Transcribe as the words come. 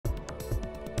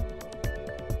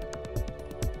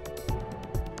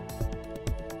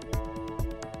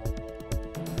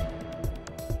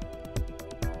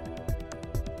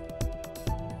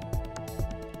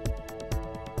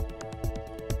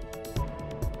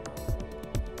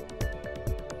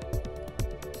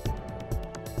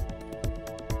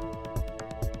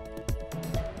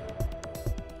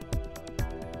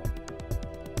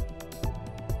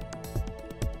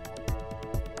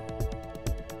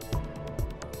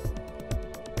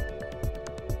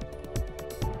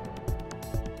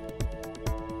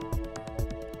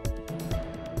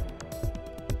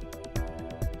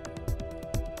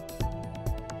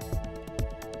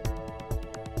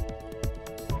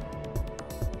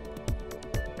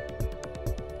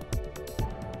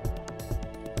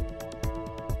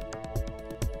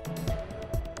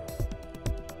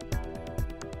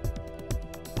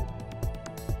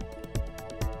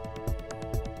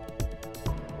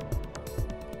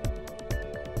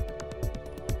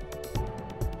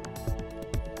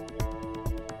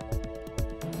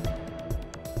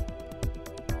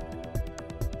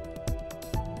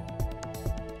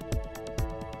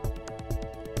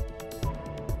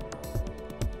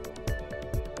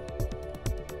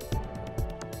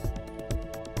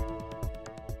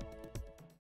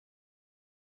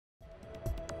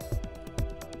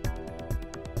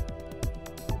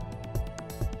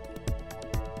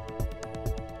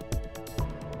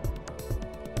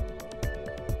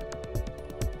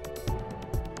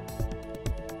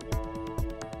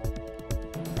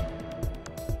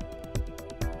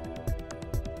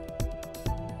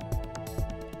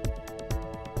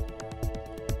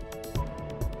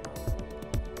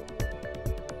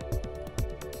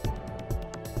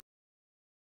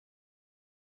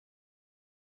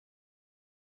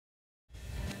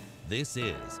This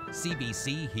is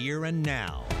CBC Here and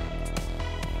Now.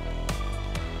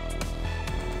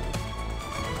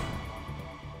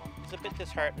 It's a bit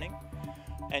disheartening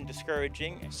and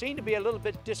discouraging. It seemed to be a little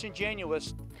bit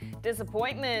disingenuous.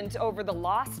 Disappointment over the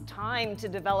lost time to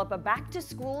develop a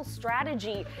back-to-school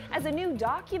strategy as a new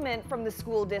document from the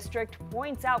school district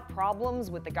points out problems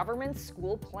with the government's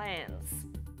school plans.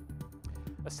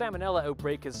 A salmonella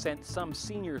outbreak has sent some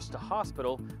seniors to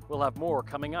hospital. We'll have more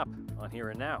coming up on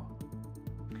Here and Now.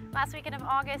 Last weekend of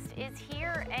August is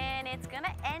here, and it's going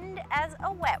to end as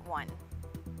a wet one.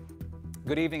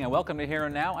 Good evening and welcome to Here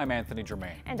and Now. I'm Anthony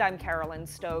Germain. And I'm Carolyn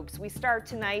Stokes. We start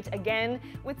tonight again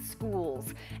with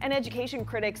schools and education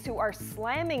critics who are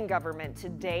slamming government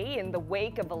today in the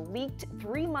wake of a leaked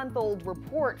 3-month-old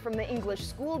report from the English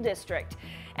school district.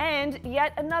 And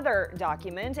yet another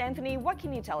document. Anthony, what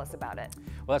can you tell us about it?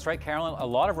 Well, that's right, Carolyn. A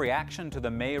lot of reaction to the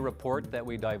May report that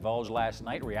we divulged last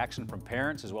night, reaction from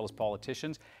parents as well as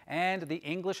politicians. And the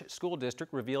English school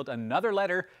district revealed another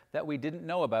letter that we didn't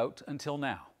know about until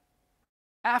now.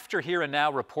 After Here and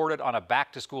Now reported on a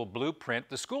back-to-school blueprint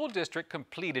the school district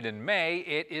completed in May,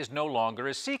 it is no longer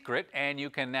a secret, and you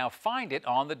can now find it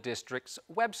on the district's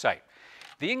website.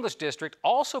 The English district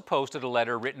also posted a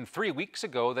letter written 3 weeks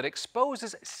ago that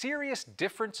exposes serious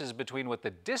differences between what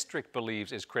the district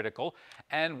believes is critical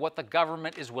and what the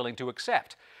government is willing to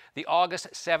accept. The August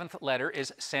 7th letter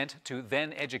is sent to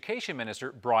then Education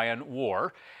Minister Brian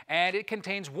Warr, and it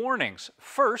contains warnings.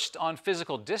 First, on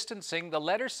physical distancing, the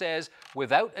letter says,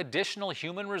 without additional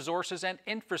human resources and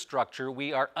infrastructure,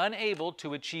 we are unable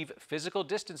to achieve physical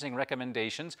distancing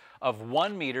recommendations of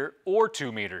 1 meter or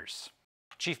 2 meters.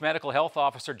 Chief Medical Health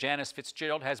Officer Janice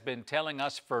Fitzgerald has been telling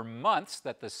us for months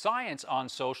that the science on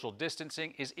social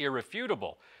distancing is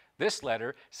irrefutable. This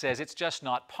letter says it's just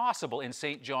not possible in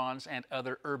St. John's and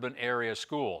other urban area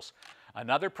schools.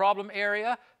 Another problem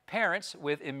area, parents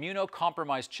with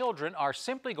immunocompromised children are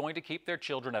simply going to keep their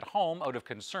children at home out of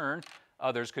concern.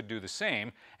 Others could do the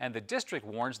same, and the district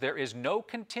warns there is no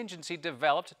contingency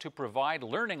developed to provide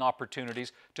learning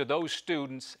opportunities to those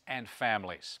students and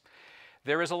families.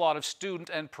 There is a lot of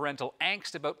student and parental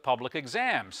angst about public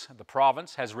exams. The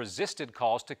province has resisted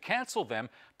calls to cancel them,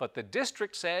 but the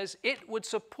district says it would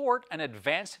support an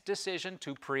advanced decision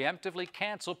to preemptively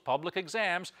cancel public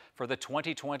exams for the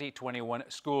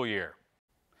 2020-21 school year.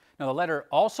 Now, the letter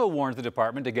also warns the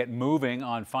department to get moving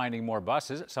on finding more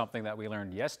buses, something that we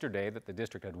learned yesterday that the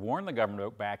district had warned the government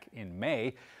about back in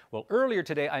May. Well, earlier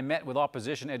today, I met with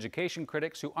opposition education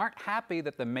critics who aren't happy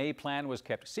that the May plan was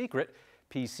kept secret.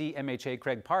 PC MHA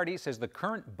Craig Party says the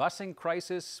current busing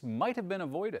crisis might have been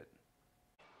avoided.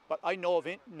 But I know of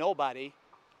nobody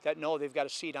that know they've got a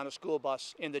seat on a school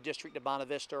bus in the district of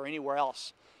Bonavista or anywhere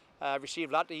else. I've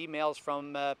received a lot of emails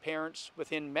from parents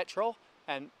within Metro,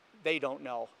 and they don't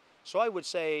know. So I would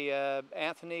say,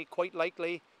 Anthony, quite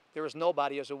likely there is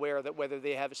nobody is aware that whether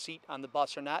they have a seat on the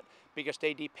bus or not, because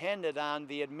they depended on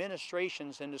the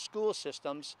administrations and the school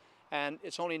systems, and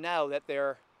it's only now that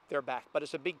they're back. But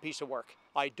it's a big piece of work.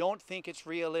 I don't think it's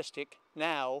realistic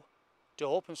now to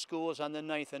open schools on the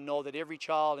 9th and know that every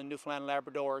child in Newfoundland and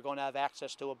Labrador are going to have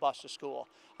access to a bus to school.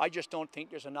 I just don't think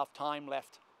there's enough time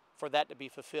left for that to be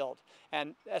fulfilled.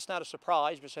 And that's not a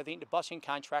surprise, because I think the busing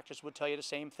contractors would tell you the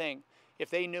same thing. If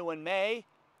they knew in May,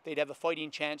 they'd have a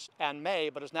fighting chance in May,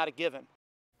 but it's not a given.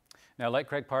 Now, like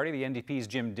Craig Party, the NDP's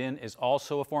Jim Dinn is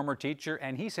also a former teacher,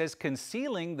 and he says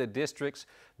concealing the district's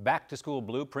back-to-school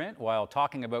blueprint while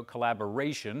talking about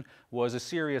collaboration was a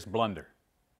serious blunder.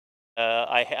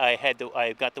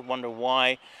 I got to wonder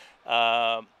why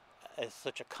it's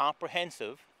such a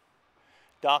comprehensive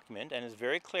document, and it's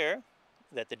very clear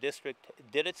that the district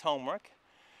did its homework,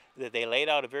 that they laid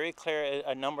out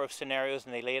a number of scenarios,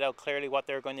 and they laid out clearly what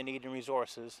they're going to need in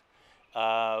resources.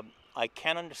 I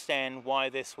can't understand why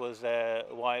this was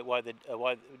why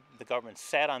the government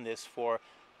sat on this for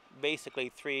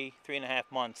basically three and a half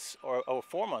months or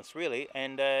 4 months really,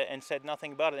 and said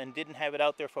nothing about it and didn't have it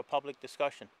out there for public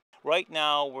discussion. Right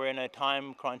now we're in a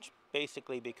time crunch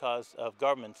basically because of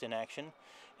government's inaction,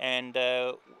 and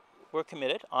we're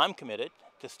committed. I'm committed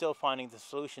to still finding the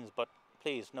solutions, but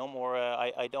please, no more.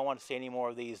 I don't want to see any more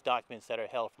of these documents that are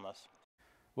held from us.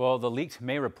 Well, the leaked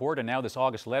May report and now this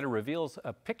August letter reveals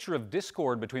a picture of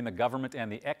discord between the government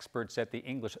and the experts at the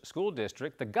English school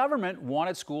district. The government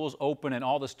wanted schools open and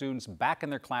all the students back in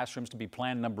their classrooms to be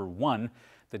plan number 1.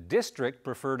 The district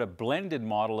preferred a blended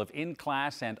model of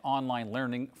in-class and online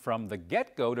learning from the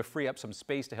get-go to free up some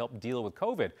space to help deal with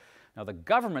COVID. Now, the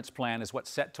government's plan is what's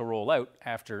set to roll out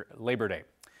after Labor Day.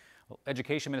 Well,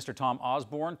 Education Minister Tom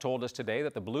Osborne told us today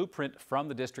that the blueprint from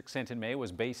the district sent in May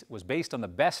was based on the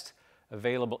best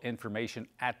available information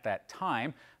at that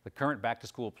time. The current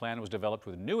back-to-school plan was developed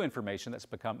with new information that's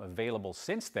become available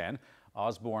since then.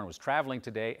 Osborne was traveling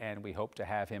today, and we hope to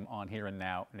have him on Here and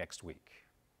Now next week.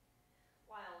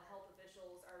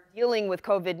 Dealing with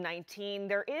COVID-19,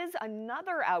 there is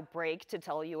another outbreak to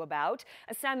tell you about,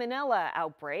 a salmonella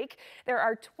outbreak. There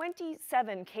are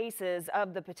 27 cases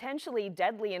of the potentially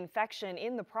deadly infection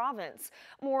in the province.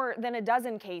 More than a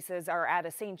dozen cases are at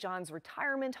a St. John's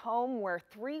retirement home where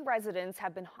 3 residents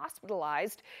have been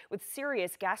hospitalized with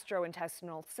serious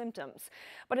gastrointestinal symptoms.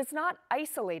 But it's not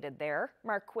isolated there.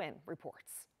 Mark Quinn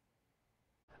reports.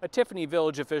 A Tiffany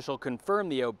Village official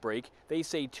confirmed the outbreak. They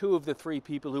say 2 of the 3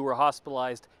 people who were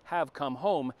hospitalized have come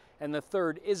home, and the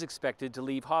 3rd is expected to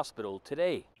leave hospital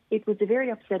today. It was a very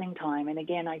upsetting time, and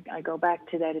again, I go back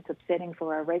to that. It's upsetting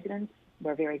for our residents.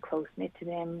 We're very close-knit to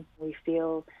them. We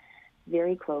feel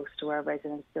very close to our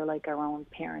residents. They're like our own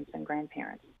parents and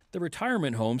grandparents. The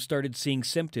retirement home started seeing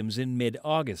symptoms in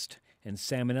mid-August, and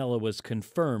salmonella was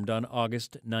confirmed on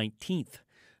August 19th.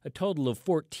 A total of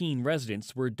 14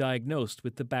 residents were diagnosed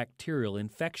with the bacterial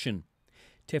infection.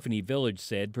 Tiffany Village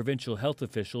said provincial health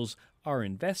officials are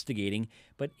investigating,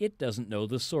 but it doesn't know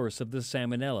the source of the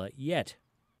salmonella yet.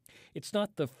 It's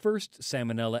not the first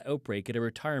salmonella outbreak at a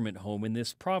retirement home in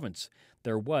this province.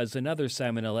 There was another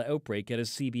salmonella outbreak at a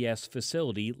CBS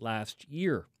facility last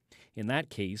year. In that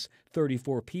case,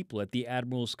 34 people at the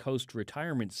Admiral's Coast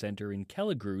Retirement Centre in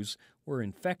Kelligrews were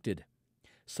infected.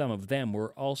 Some of them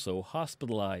were also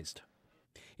hospitalized.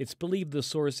 It's believed the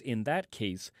source in that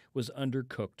case was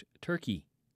undercooked turkey.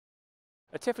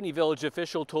 A Tiffany Village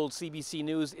official told CBC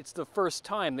News it's the first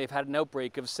time they've had an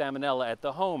outbreak of salmonella at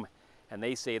the home, and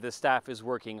they say the staff is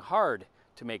working hard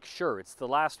to make sure it's the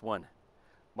last one.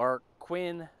 Mark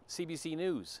Quinn, CBC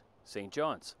News, St.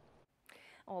 John's.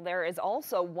 Well, there is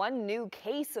also 1 new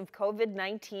case of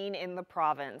COVID-19 in the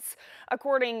province.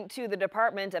 According to the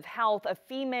Department of Health, a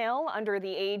female under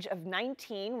the age of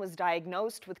 19 was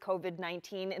diagnosed with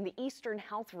COVID-19 in the Eastern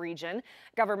Health Region.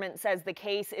 Government says the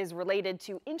case is related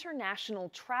to international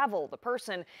travel. The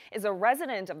person is a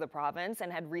resident of the province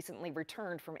and had recently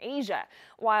returned from Asia.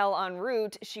 While en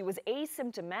route, she was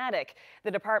asymptomatic.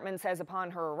 The department says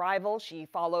upon her arrival, she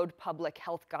followed public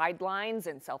health guidelines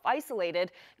and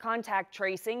self-isolated. Contact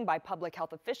tracing by public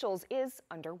health officials is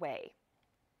underway.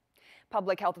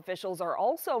 Public health officials are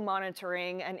also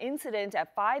monitoring an incident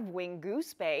at 5 Wing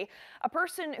Goose Bay. A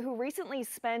person who recently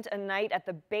spent a night at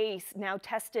the base now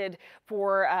tested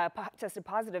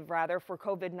positive for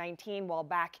COVID-19 while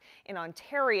back in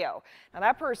Ontario. Now,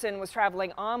 that person was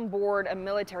traveling on board a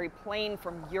military plane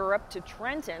from Europe to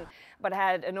Trenton, but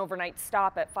had an overnight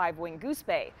stop at 5 Wing Goose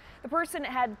Bay. The person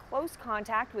had close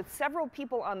contact with several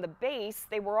people on the base.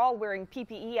 They were all wearing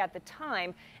PPE at the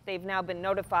time. They've now been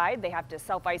notified. They have to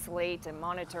self-isolate and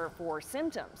monitor for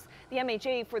symptoms. The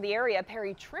MHA for the area,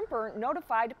 Perry Trimper,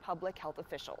 notified public health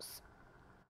officials.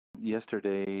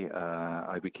 Yesterday,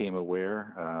 I became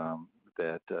aware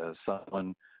that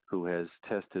someone who has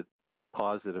tested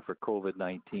positive for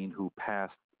COVID-19 who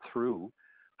passed through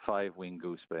 5 Wing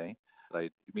Goose Bay. I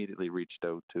immediately reached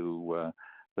out to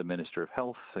the Minister of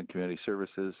Health and Community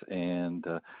Services and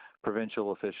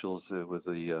provincial officials with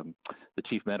the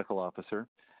Chief Medical Officer,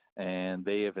 and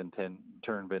they have in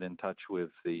turn been in touch with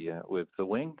the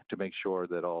wing to make sure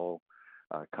that all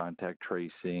contact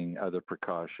tracing, other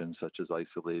precautions such as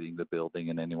isolating the building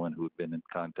and anyone who had been in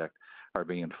contact are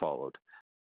being followed.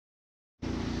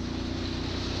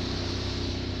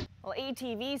 Well,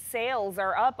 ATV sales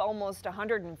are up almost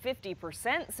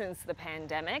 150% since the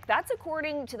pandemic. That's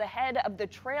according to the head of the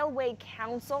Trailway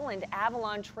Council and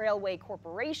Avalon Trailway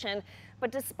Corporation.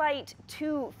 But despite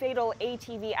 2 fatal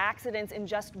ATV accidents in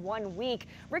just 1 week,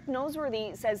 Rick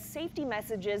Noseworthy says safety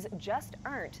messages just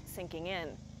aren't sinking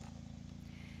in.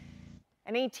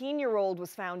 An 18-year-old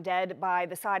was found dead by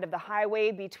the side of the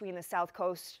highway between the South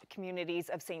Coast communities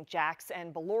of St. Jacques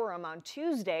and Belorem on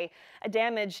Tuesday. A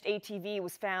damaged ATV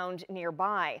was found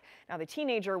nearby. Now, the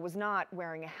teenager was not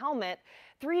wearing a helmet.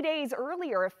 3 days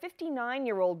earlier, a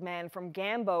 59-year-old man from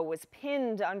Gambo was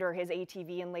pinned under his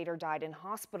ATV and later died in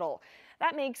hospital.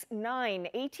 That makes 9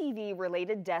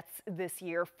 ATV-related deaths this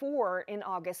year, 4 in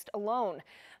August alone.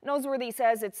 Noseworthy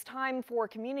says it's time for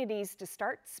communities to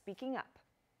start speaking up.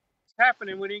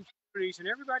 Happening within communities, and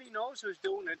everybody knows who's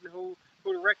doing it and who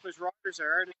the reckless riders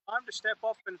are. It's time to step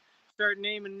up and start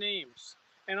naming names.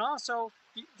 And also,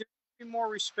 there needs to be more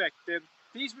respect.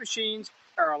 These machines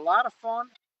are a lot of fun,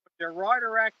 but they're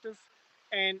rider active,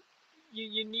 and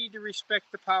you need to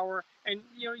respect the power, and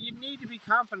you need to be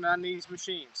confident on these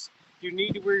machines. You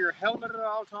need to wear your helmet at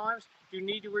all times. You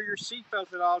need to wear your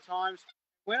seatbelt at all times.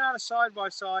 When on a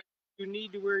side-by-side, you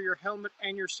need to wear your helmet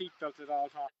and your seatbelt at all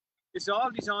times. It's all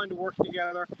designed to work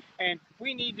together, and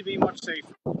we need to be much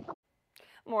safer.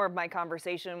 More of my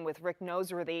conversation with Rick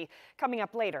Noseworthy coming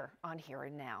up later on Here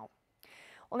and Now.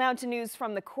 Well, now to news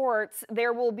from the courts.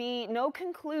 There will be no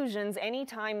conclusions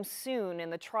anytime soon in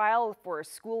the trial for a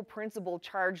school principal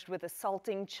charged with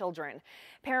assaulting children.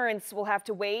 Parents will have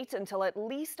to wait until at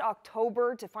least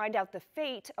October to find out the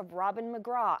fate of Robin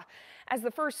McGraw. As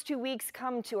the first 2 weeks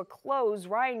come to a close,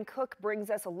 Ryan Cook brings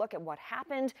us a look at what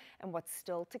happened and what's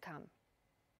still to come.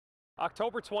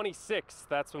 October 26th,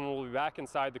 that's when we'll be back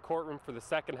inside the courtroom for the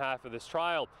second half of this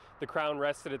trial. The Crown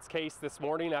rested its case this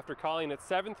morning after calling its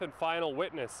seventh and final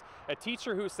witness, a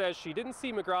teacher who says she didn't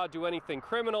see McGraw do anything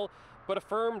criminal, but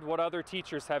affirmed what other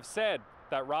teachers have said,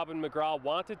 that Robin McGraw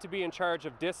wanted to be in charge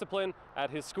of discipline at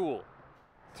his school.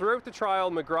 Throughout the trial,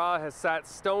 McGraw has sat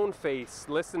stone-faced,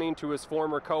 listening to his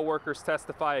former co-workers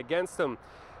testify against him.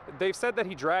 They've said that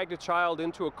he dragged a child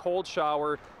into a cold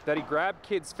shower, that he grabbed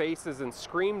kids' faces and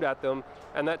screamed at them,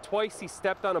 and that twice he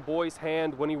stepped on a boy's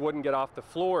hand when he wouldn't get off the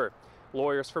floor.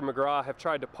 Lawyers for McGraw have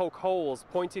tried to poke holes,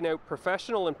 pointing out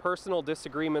professional and personal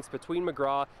disagreements between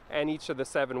McGraw and each of the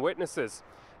 7 witnesses,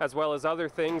 as well as other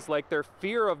things like their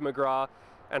fear of McGraw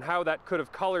and how that could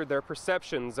have colored their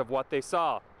perceptions of what they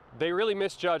saw. They really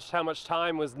misjudged how much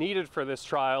time was needed for this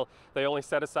trial. They only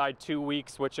set aside 2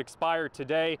 weeks, which expired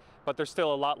today, but there's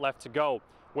still a lot left to go.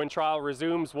 When trial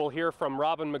resumes, we'll hear from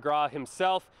Robin McGraw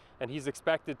himself, and he's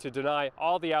expected to deny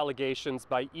all the allegations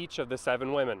by each of the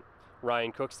 7 women.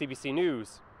 Ryan Cook, CBC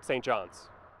News, St. John's.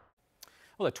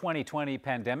 Well, the 2020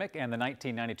 pandemic and the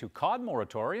 1992 cod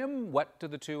moratorium, what do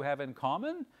the two have in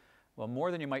common? Well,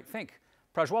 more than you might think.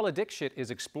 Prajwala Dikshit is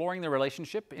exploring the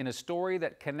relationship in a story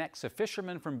that connects a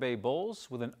fisherman from Bay Bulls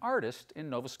with an artist in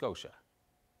Nova Scotia.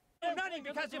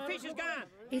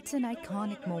 It's an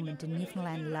iconic moment in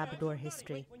Newfoundland and Labrador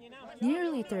history.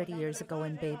 Nearly 30 years ago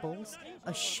in Bay Bulls,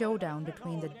 a showdown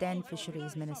between the then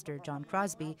Fisheries Minister John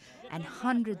Crosby and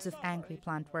hundreds of angry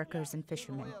plant workers and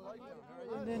fishermen.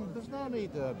 There's no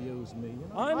need to abuse me. You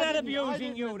know? I'm not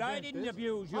abusing you. I didn't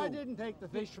abuse you. I didn't take the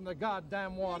fish from the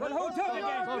goddamn water. But who took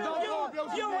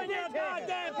it? You and your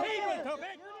goddamn people took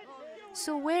it.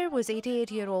 So where was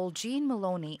 88-year-old Jean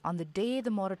Maloney on the day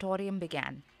the moratorium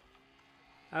began?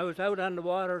 I was out on the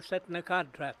water setting a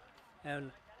cod trap,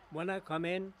 and when I come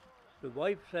in, the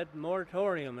wife said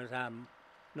moratorium is on,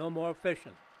 no more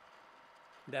fishing.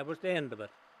 That was the end of it.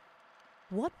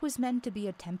 What was meant to be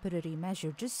a temporary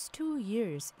measure just 2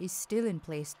 years is still in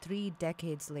place 3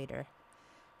 decades later.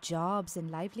 Jobs and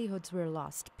livelihoods were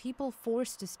lost, people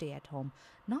forced to stay at home,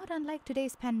 not unlike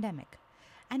today's pandemic.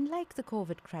 And like the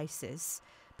COVID crisis,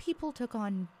 people took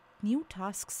on new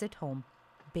tasks at home,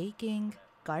 baking,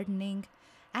 gardening,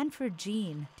 and for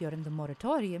Jean, during the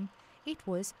moratorium, it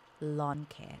was lawn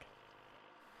care.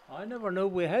 I never knew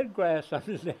we had grass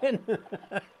until then.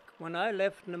 When I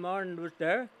left in the morning, it was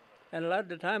dark. And a lot of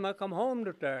the time I come home, it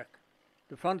was dark.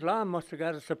 The front lawn must have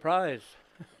got a surprise.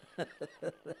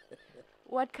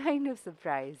 What kind of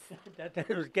surprise? That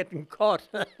it was getting caught.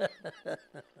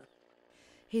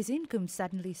 His income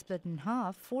suddenly split in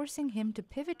half, forcing him to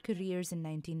pivot careers in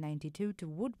 1992 to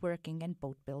woodworking and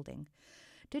boat building.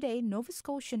 Today, Nova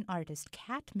Scotian artist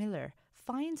Kat Miller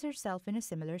finds herself in a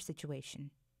similar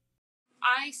situation.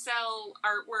 I sell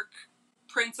artwork,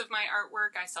 prints of my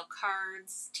artwork. I sell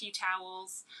cards, tea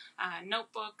towels,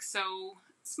 notebooks. So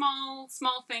small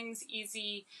things,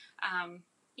 easy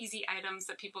items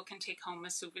that people can take home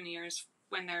as souvenirs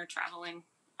when they're traveling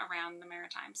around the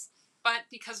Maritimes. But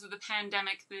because of the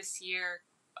pandemic this year,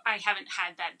 I haven't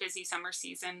had that busy summer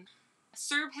season.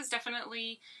 CERB has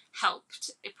definitely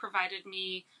helped. It provided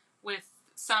me with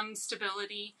some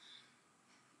stability.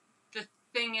 The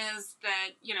thing is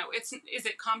that, is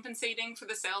it compensating for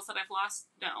the sales that I've lost?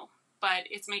 No, but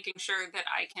it's making sure that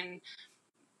I can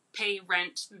pay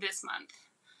rent this month.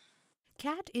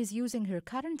 Kat is using her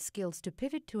current skills to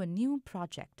pivot to a new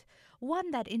project,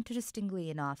 one that, interestingly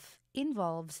enough,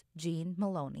 involves Jean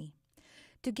Maloney.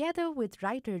 Together with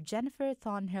writer Jennifer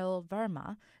Thornhill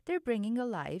Verma, they're bringing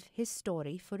alive his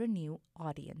story for a new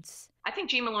audience. I think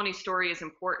Jean Maloney's story is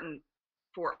important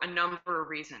for a number of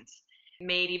reasons,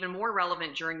 made even more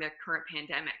relevant during the current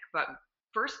pandemic. But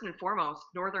first and foremost,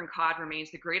 northern cod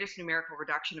remains the greatest numerical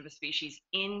reduction of a species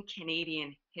in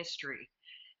Canadian history.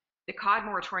 The cod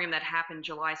moratorium that happened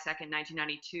July 2nd,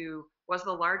 1992 was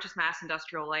the largest mass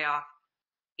industrial layoff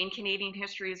in Canadian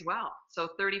history as well. So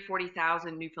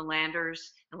 40,000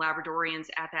 Newfoundlanders and Labradorians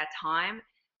at that time,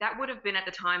 that would have been at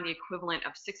the time the equivalent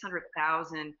of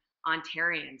 600,000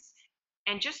 Ontarians.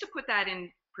 And just to put that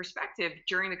in perspective,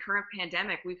 during the current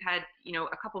pandemic, we've had,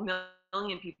 a couple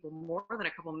million people, more than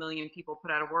a couple million people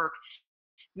put out of work.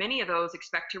 Many of those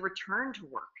expect to return to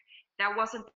work. That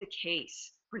wasn't the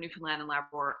case for Newfoundland and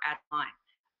Labrador at the time.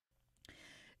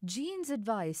 Gene's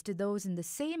advice to those in the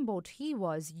same boat he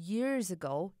was years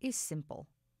ago is simple.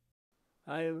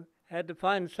 I had to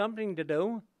find something to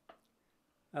do.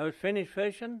 I was finished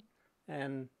fishing,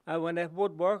 and I went at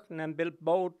woodworking and built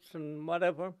boats and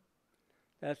whatever.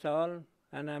 That's all,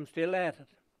 and I'm still at it.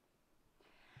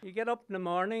 You get up in the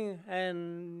morning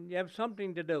and you have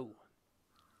something to do.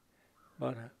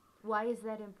 But why is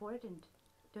that important,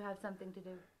 to have something to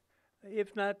do?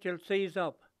 If not, you'll seize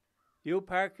up. You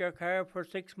park your car for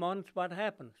 6 months, what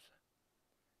happens?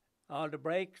 All the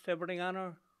brakes, everything on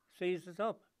her, seizes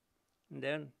up. And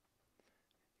then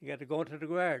you got to go to the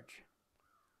garage.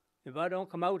 If I don't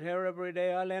come out here every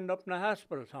day, I'll end up in a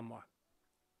hospital somewhere,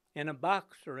 in a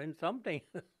box or in something.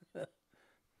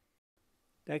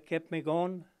 That kept me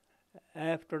going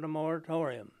after the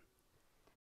moratorium.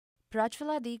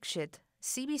 Prajvala Dikshit,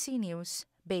 CBC News,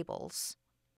 Babels.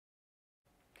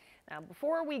 Now,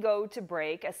 before we go to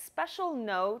break, a special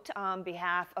note on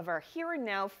behalf of our Here and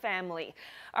Now family.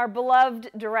 Our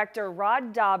beloved director,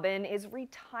 Rod Dobbin, is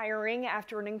retiring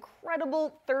after an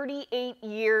incredible 38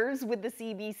 years with the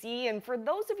CBC. And for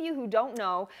those of you who don't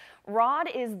know, Rod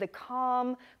is the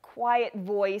calm, quiet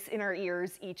voice in our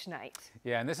ears each night.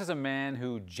 Yeah, and this is a man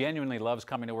who genuinely loves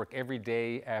coming to work every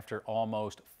day after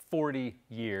almost 40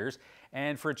 years.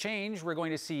 And for a change, we're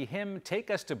going to see him take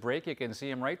us to break. You can see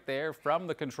him right there from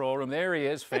the control room. There he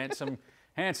is,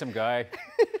 handsome guy.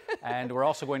 And we're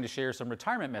also going to share some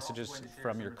retirement messages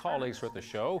from your colleagues throughout the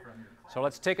show. So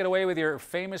let's take it away with your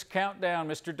famous countdown,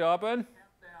 Mr. Dobbin.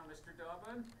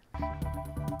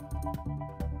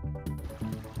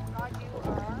 Rod, you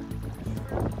are a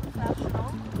true professional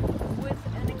with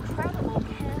an incredible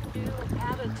can-do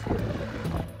attitude.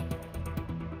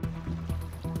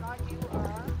 Rod, you are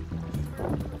a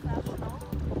true professional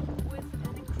with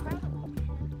an incredible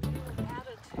can-do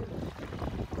attitude.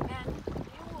 And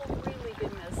you will really be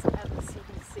missed at the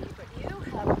CBC, but you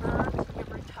have earned your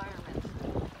retirement.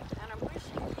 And I'm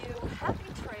wishing you happy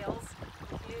trails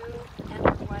with you and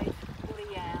your wife,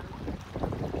 Leanne.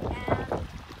 And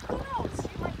who knows,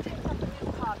 you might take up a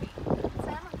new hobby,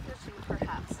 salmon fishing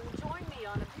perhaps.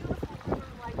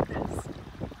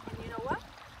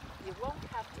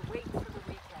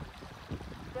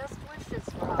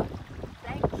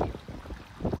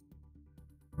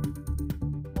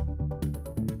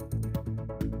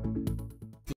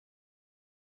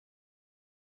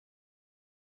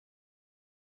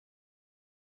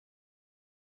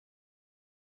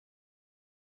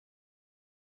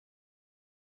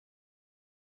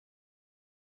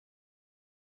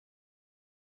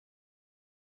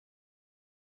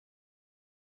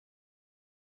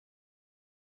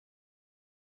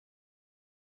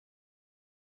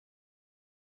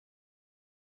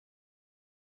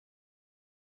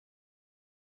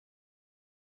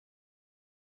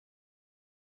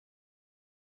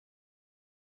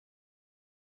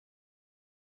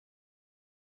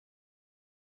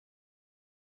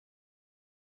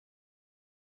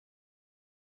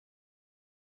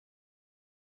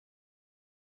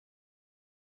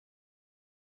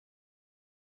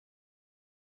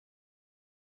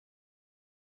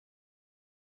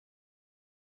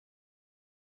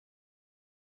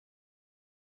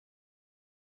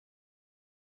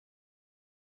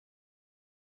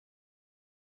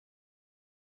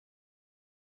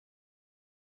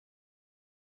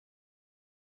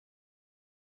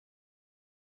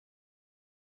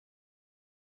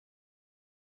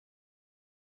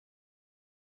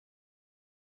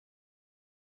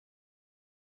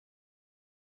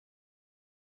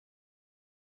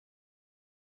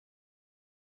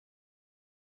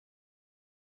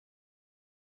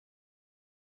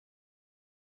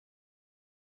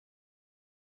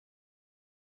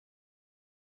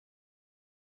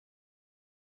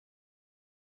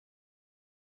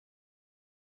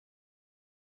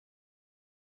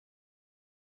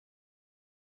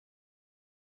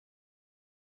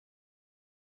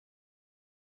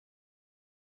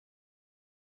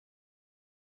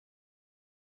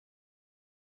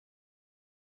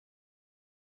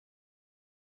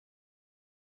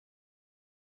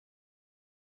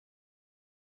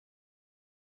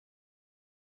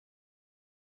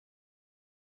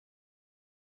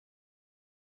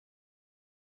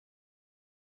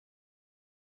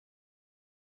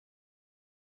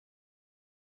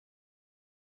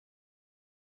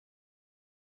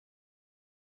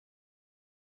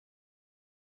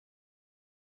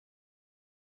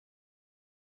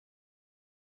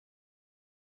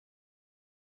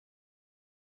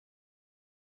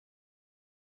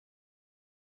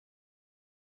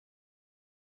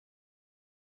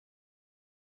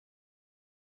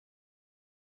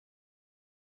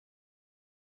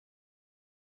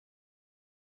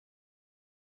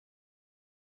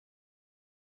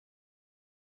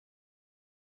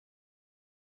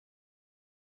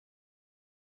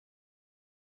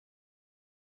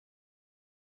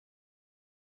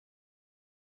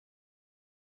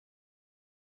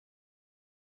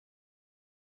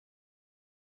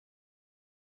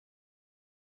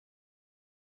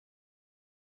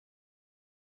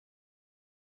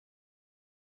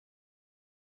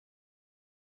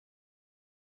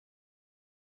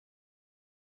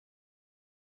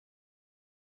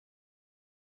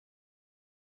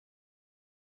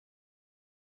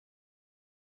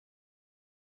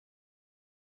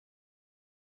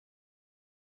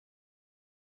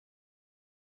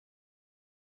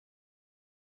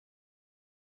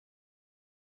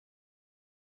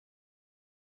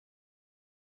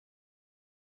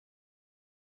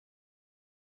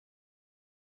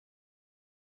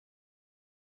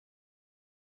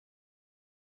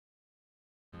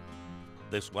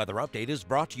 This weather update is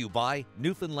brought to you by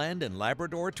Newfoundland and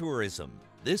Labrador Tourism.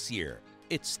 This year,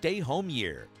 it's Stay Home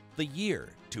Year, the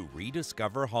year to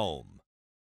rediscover home.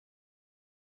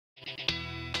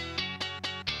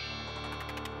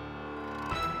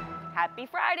 Happy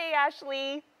Friday,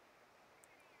 Ashley.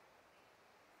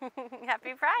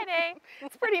 Happy Friday.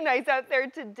 It's pretty nice out there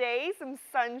today, some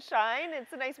sunshine.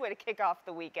 It's a nice way to kick off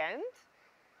the weekend.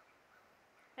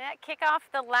 Yeah, kick off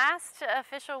the last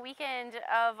official weekend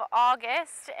of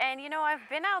August, and you know, I've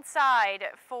been outside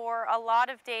for a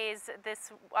lot of days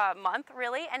this month,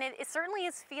 really, and it certainly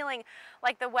is feeling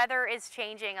like the weather is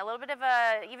changing. A little bit of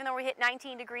even though we hit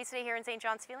 19 degrees today here in St.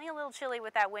 John's, feeling a little chilly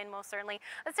with that wind, most certainly.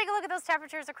 Let's take a look at those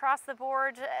temperatures across the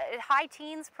board. High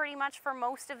teens pretty much for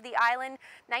most of the island,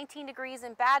 19 degrees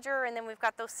in Badger, and then we've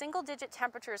got those single-digit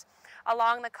temperatures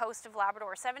along the coast of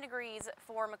Labrador. 7 degrees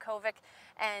for Makkovik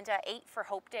and 8 for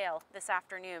Hopedale this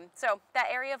afternoon. So that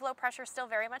area of low pressure is still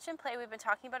very much in play. We've been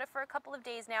talking about it for a couple of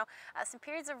days now. Some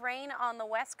periods of rain on the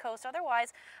west coast.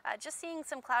 Otherwise, just seeing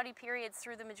some cloudy periods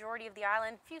through the majority of the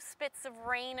island. A few spits of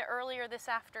rain earlier this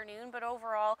afternoon, but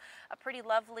overall a pretty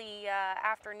lovely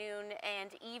afternoon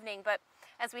and evening. But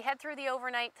as we head through the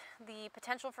overnight, the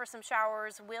potential for some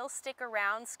showers will stick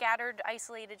around, scattered,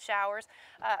 isolated showers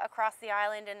across the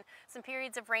island, and some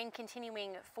periods of rain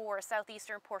continuing for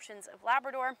southeastern portions of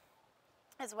Labrador,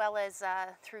 as well as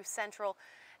through central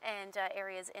and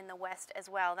areas in the west as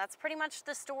well. That's pretty much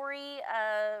the story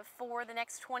for the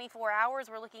next 24 hours.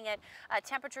 We're looking at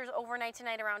temperatures overnight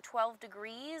tonight around 12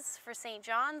 degrees for St.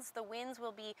 John's. The winds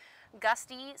will be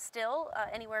gusty still,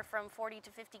 anywhere from 40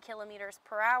 to 50 kilometers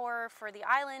per hour for the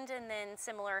island, and then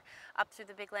similar up through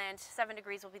the big land. 7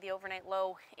 degrees will be the overnight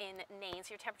low in Nain.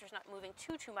 So your temperature's not moving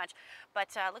too much, but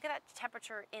look at that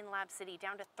temperature in Lab City,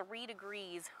 down to 3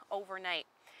 degrees overnight.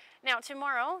 Now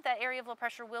tomorrow, that area of low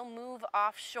pressure will move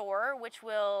offshore, which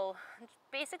will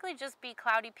basically just be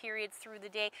cloudy periods through the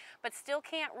day, but still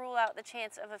can't rule out the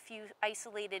chance of a few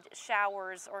isolated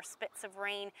showers or spits of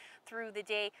rain through the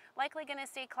day. Likely going to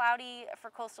stay cloudy for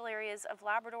coastal areas of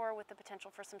Labrador, with the potential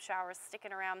for some showers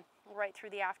sticking around right through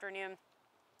the afternoon.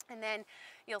 And then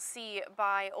you'll see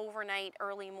by overnight,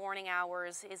 early morning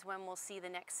hours is when we'll see the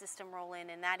next system roll in,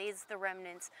 and that is the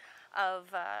remnants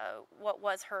of what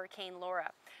was Hurricane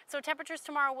Laura. So temperatures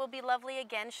tomorrow will be lovely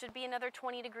again. Should be another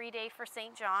 20-degree day for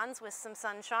St. John's with some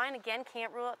sunshine. Again,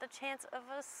 can't rule out the chance of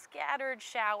a scattered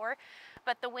shower,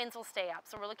 but the winds will stay up.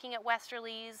 So we're looking at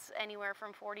westerlies anywhere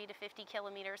from 40 to 50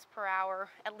 kilometers per hour,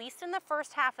 at least in the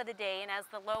first half of the day. And as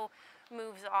the low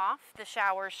moves off, the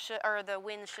showers or the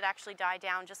winds should actually die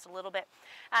down just a little bit.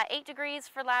 8 degrees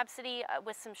for Lab City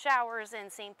with some showers,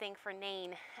 and same thing for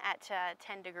Nain at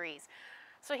 10 degrees.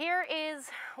 So here is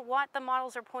what the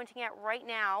models are pointing at right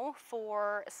now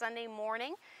for Sunday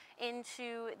morning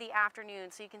into the afternoon.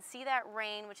 So you can see that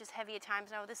rain, which is heavy at times.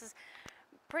 Now this is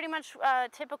pretty much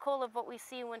typical of what we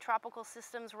see when tropical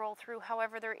systems roll through.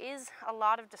 However, there is a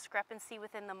lot of discrepancy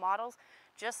within the models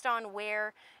just on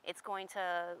where it's going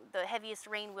to, the heaviest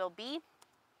rain will be.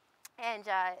 And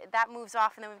that moves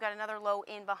off, and then we've got another low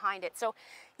in behind it. So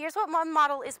here's what one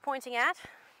model is pointing at.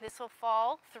 This will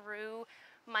fall through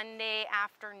Monday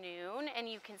afternoon, and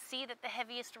you can see that the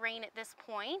heaviest rain at this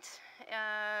point,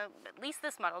 at least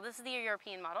this model, this is the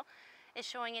European model, is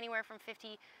showing anywhere from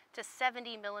 50 to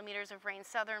 70 millimeters of rain.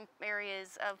 Southern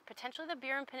areas of potentially the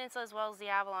Burin Peninsula as well as the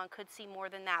Avalon could see more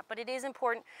than that. But it is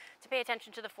important to pay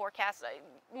attention to the forecast.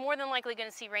 More than likely going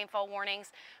to see rainfall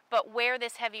warnings, but where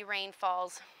this heavy rain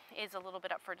falls is a little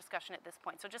bit up for discussion at this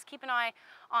point. So just keep an eye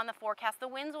on the forecast. The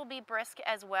winds will be brisk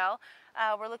as well.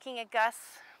 We're looking at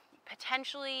gusts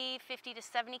potentially 50 to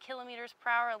 70 kilometers per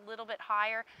hour, a little bit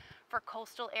higher for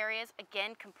coastal areas.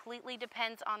 Again, completely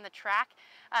depends on the track.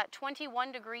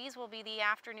 21 degrees will be the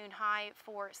afternoon high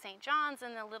for St. John's,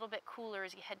 and a little bit cooler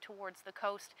as you head towards the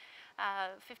coast.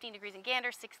 15 degrees in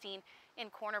Gander, 16 in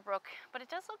Corner Brook. But it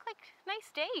does look like a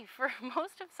nice day for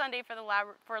most of Sunday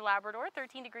for Labrador.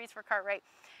 13 degrees for Cartwright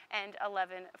and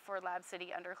 11 for Lab City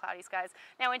under cloudy skies.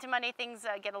 Now into Monday, things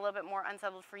get a little bit more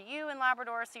unsettled for you in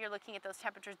Labrador, so you're looking at those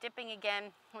temperatures dipping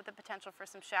again with the potential for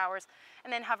some showers,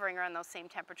 and then hovering around those same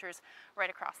temperatures right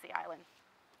across the island.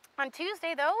 On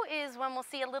Tuesday, though, is when we'll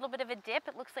see a little bit of a dip.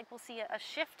 It looks like we'll see a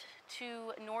shift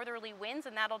to northerly winds,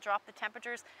 and that'll drop the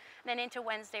temperatures. And then into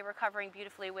Wednesday, recovering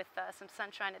beautifully with some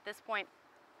sunshine at this point.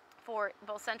 for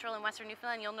both central and western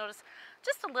Newfoundland. You'll notice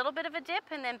just a little bit of a dip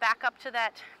and then back up to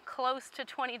that close to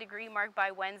 20-degree mark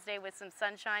by Wednesday with some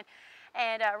sunshine.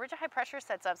 And a ridge of high pressure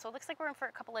sets up, so it looks like we're in for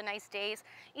a couple of nice days.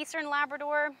 Eastern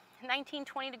Labrador,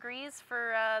 19-20 degrees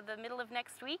for the middle of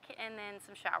next week, and then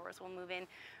some showers will move in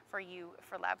for you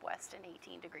for Lab West and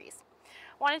 18 degrees.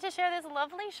 Wanted to share this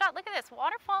lovely shot. Look at this,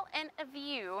 waterfall and a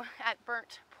view at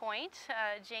Burnt Point.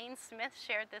 Jane Smith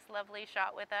shared this lovely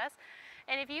shot with us.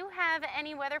 And if you have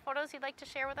any weather photos you'd like to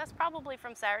share with us, probably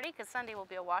from Saturday, because Sunday will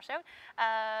be a washout,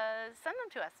 send them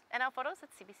to us,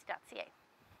 nlphotos@cbc.ca.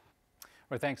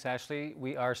 Well, thanks, Ashley.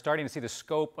 We are starting to see the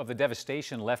scope of the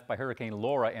devastation left by Hurricane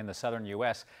Laura in the southern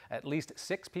U.S. At least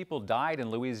 6 people died in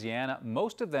Louisiana.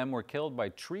 Most of them were killed by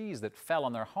trees that fell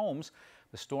on their homes.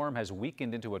 The storm has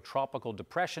weakened into a tropical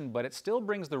depression, but it still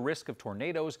brings the risk of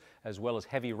tornadoes as well as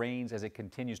heavy rains as it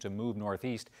continues to move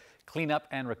northeast. Cleanup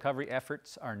and recovery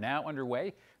efforts are now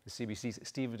underway. The CBC's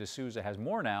Stephen D'Souza has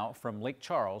more now from Lake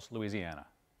Charles, Louisiana.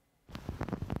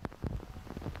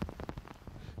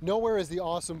 Nowhere is the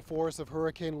awesome force of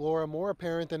Hurricane Laura more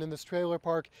apparent than in this trailer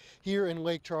park here in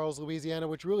Lake Charles, Louisiana,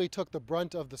 which really took the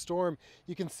brunt of the storm.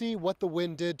 You can see what the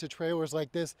wind did to trailers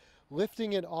like this,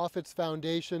 lifting it off its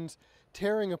foundations,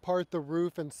 tearing apart the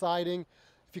roof and siding.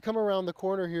 If you come around the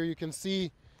corner here, you can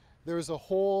see there's a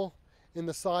hole in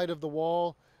the side of the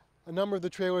wall. A number of the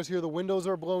trailers here, the windows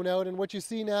are blown out, and what you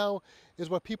see now is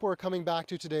what people are coming back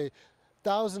to today.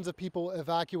 Thousands of people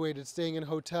evacuated, staying in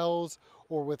hotels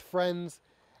or with friends.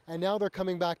 And now they're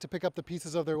coming back to pick up the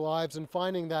pieces of their lives and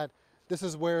finding that this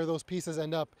is where those pieces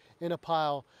end up, in a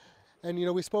pile. And you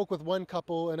know, we spoke with one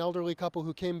couple, an elderly couple,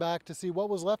 who came back to see what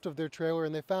was left of their trailer,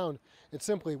 and they found it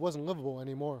simply wasn't livable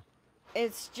anymore.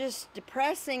 It's just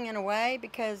depressing in a way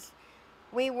because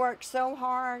we worked so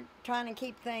hard trying to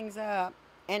keep things up,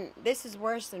 and this is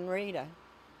worse than Rita.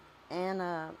 And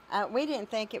we didn't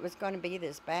think it was going to be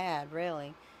this bad,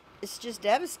 really. It's just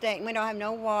devastating. We don't have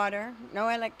no water, no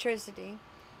electricity.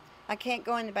 I can't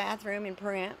go in the bathroom and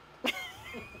print. At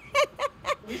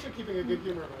least you're keeping a good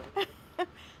humor though.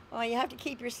 Well, you have to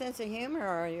keep your sense of humor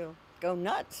or you'll go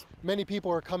nuts. Many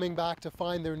people are coming back to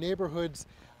find their neighborhoods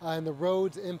and the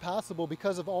roads impassable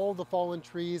because of all the fallen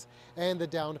trees and the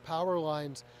downed power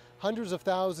lines. Hundreds of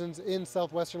thousands in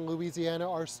southwestern Louisiana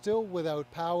are still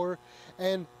without power,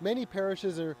 and many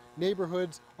parishes or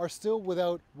neighborhoods are still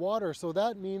without water. So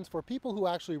that means for people who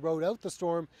actually rode out the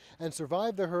storm and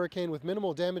survived the hurricane with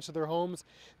minimal damage to their homes,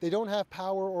 they don't have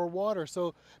power or water.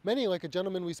 So many, like a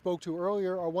gentleman we spoke to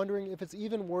earlier, are wondering if it's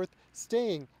even worth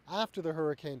staying after the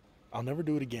hurricane. I'll never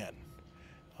do it again.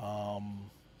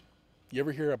 You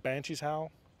ever hear a banshee's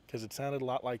howl? Because it sounded a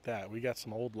lot like that. We got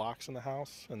some old locks in the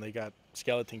house, and they got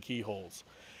skeleton keyholes.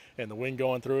 And the wind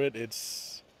going through it,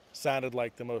 it's sounded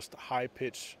like the most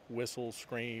high-pitched whistle,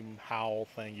 scream, howl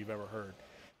thing you've ever heard.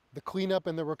 The cleanup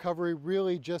and the recovery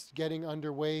really just getting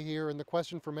underway here, and the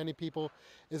question for many people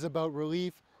is about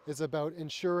relief, is about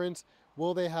insurance.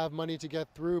 Will they have money to get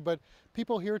through? But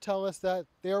people here tell us that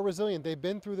they are resilient. They've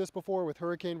been through this before with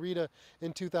Hurricane Rita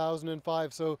in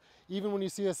 2005. So even when you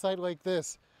see a site like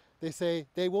this, they say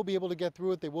they will be able to get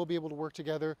through it, they will be able to work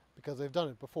together because they've done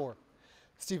it before.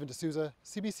 Stephen D'Souza,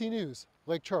 CBC News,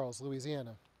 Lake Charles,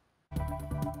 Louisiana.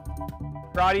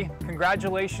 Roddy,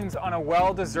 congratulations on a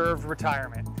well-deserved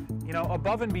retirement. You know,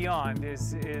 above and beyond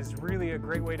is really a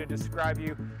great way to describe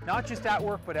you, not just at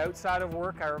work, but outside of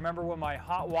work. I remember when my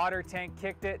hot water tank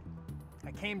kicked it,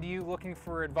 I came to you looking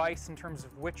for advice in terms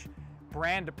of which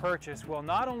brand to purchase. Well,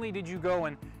 not only did you go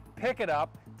and pick it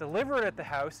up, deliver it at the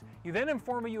house, you then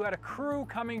informed me you had a crew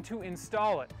coming to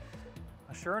install it.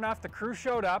 Well, sure enough, the crew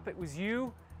showed up. It was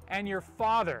you and your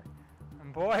father.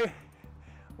 And boy,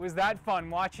 was that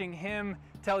fun watching him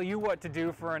tell you what to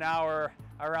do for an hour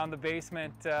around the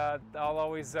basement. I'll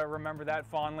always remember that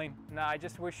fondly. Now, I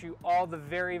just wish you all the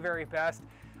very, very best.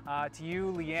 To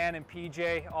you, Leanne and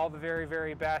PJ, all the very,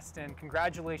 very best, and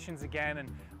congratulations again,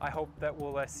 and I hope that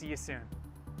we'll see you soon.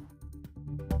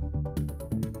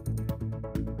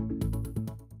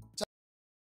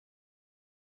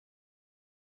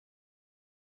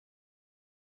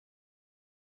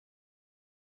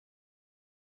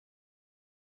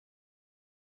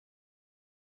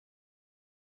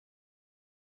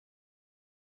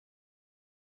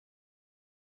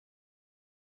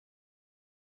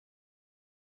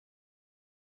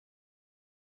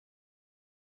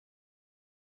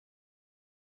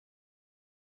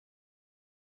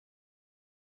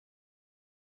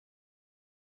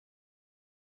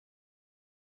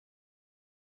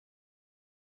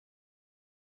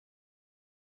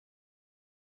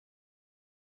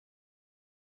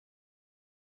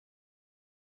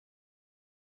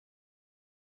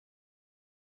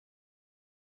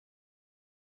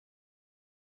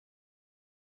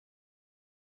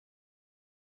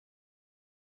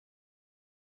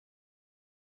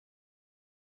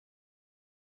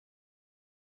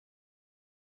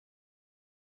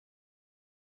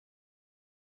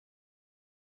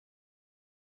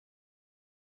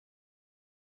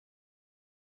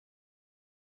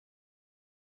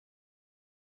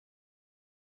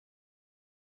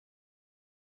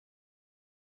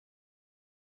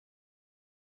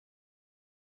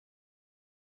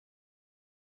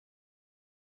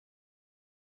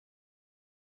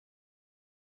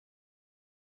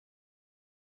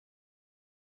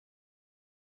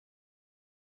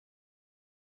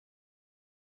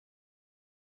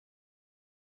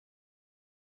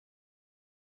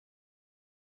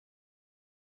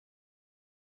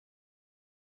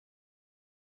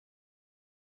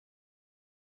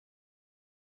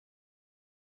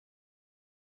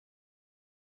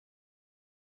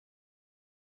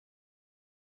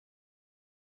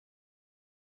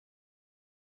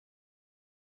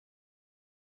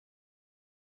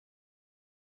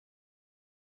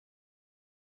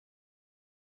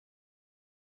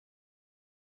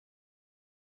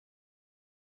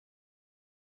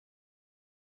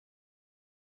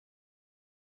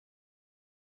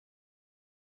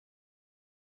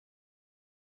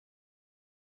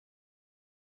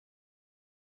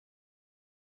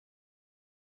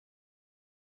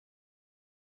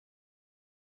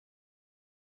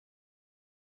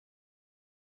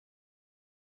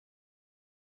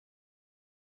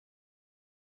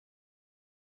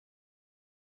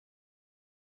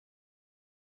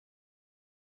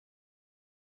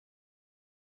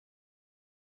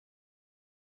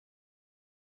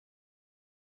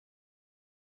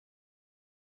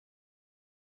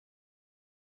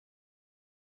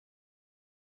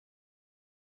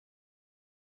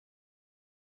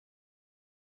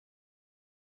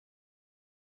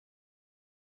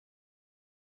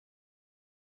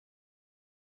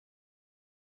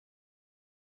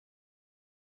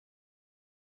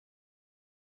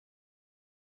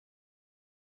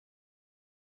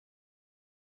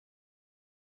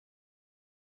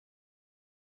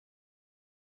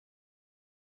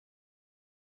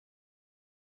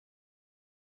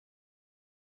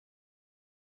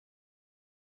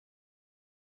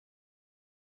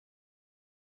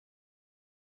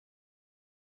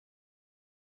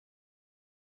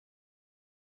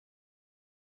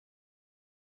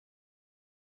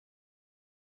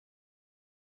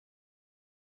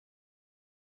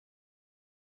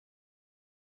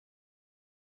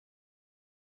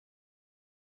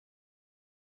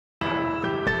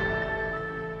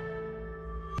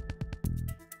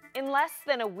 In less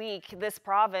than a week, this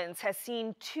province has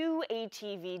seen 2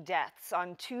 ATV deaths.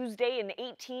 On Tuesday, an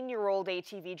 18-year-old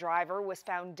ATV driver was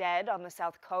found dead on the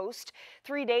south coast.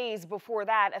 3 days before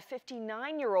that, a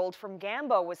 59-year-old from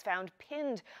Gambo was found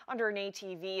pinned under an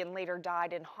ATV and later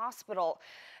died in hospital.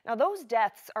 Now, those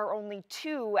deaths are only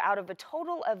 2 out of a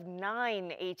total of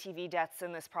 9 ATV deaths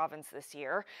in this province this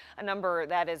year, a number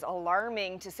that is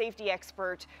alarming to safety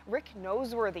expert Rick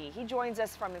Noseworthy. He joins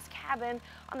us from his cabin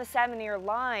on the Salmon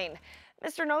line.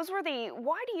 Mr. Noseworthy,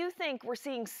 why do you think we're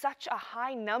seeing such a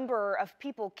high number of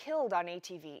people killed on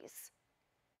ATVs?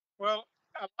 Well,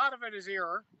 a lot of it is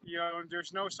error. You know,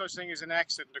 there's no such thing as an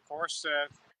accident, of course.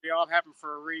 They all happen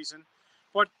for a reason.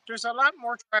 But there's a lot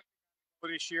more traffic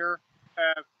this year.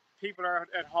 People are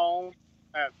at home.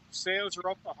 Sales are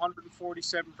up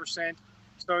 147%.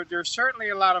 So there's certainly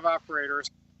a lot of operators.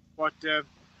 But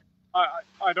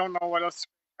I don't know what else,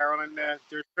 Carolyn.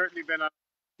 There's certainly been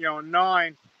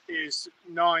 9 is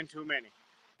 9 too many.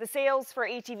 The sales for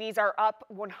ATVs are up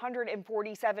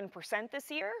 147%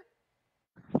 this year?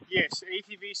 Yes,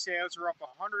 ATV sales are up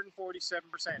 147%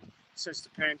 since the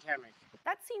pandemic.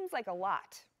 That seems like a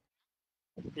lot.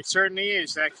 It certainly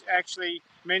is. Actually,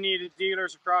 many of the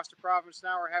dealers across the province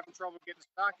now are having trouble getting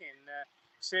stock in.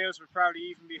 Sales would probably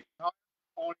even be higher.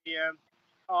 Only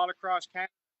all across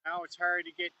Canada now it's hard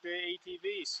to get the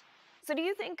ATVs. So do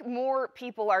you think more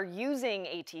people are using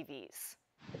ATVs?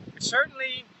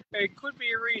 Certainly, it could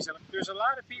be a reason. There's a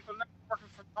lot of people now working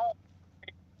from home.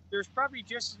 There's probably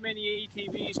just as many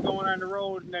ATVs going on the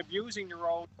road and abusing the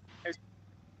road,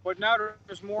 but now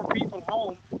there's more people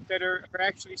home that are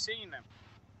actually seeing them.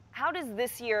 How does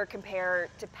this year compare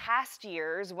to past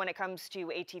years when it comes to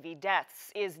ATV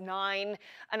deaths? Is 9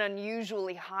 an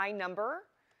unusually high number?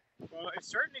 Well, it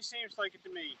certainly seems like it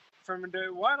to me. From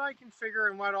what I can figure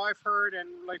and what I've heard and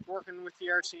like working with the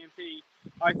RCMP,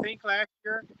 I think last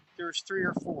year there was 3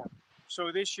 or 4.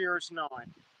 So this year it's 9.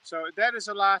 So that is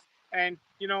a lot. And,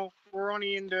 you know, we're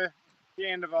only into the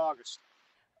end of August.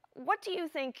 What do you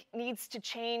think needs to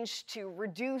change to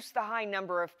reduce the high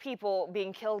number of people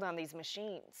being killed on these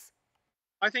machines?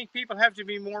 I think people have to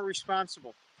be more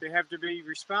responsible. They have to be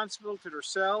responsible to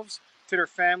themselves, to their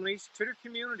families, to their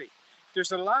community.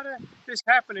 There's a lot of this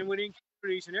happening within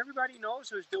communities, and everybody knows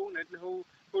who's doing it and who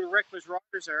the reckless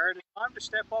riders are. It's time to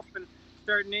step up and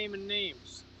start naming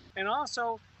names. And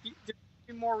also, there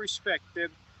be more respect.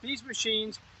 These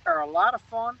machines are a lot of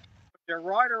fun. They're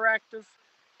rider active,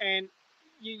 and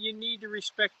you need to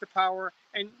respect the power,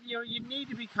 and you need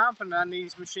to be confident on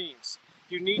these machines.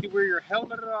 You need to wear your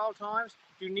helmet at all times.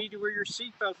 You need to wear your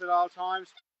seatbelt at all times.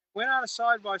 When on a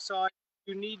side-by-side,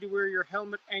 you need to wear your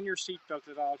helmet and your seatbelt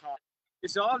at all times.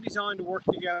 It's all designed to work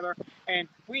together, and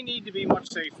we need to be much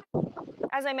safer.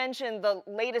 As I mentioned, the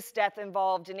latest death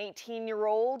involved an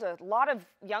 18-year-old. A lot of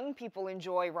young people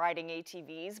enjoy riding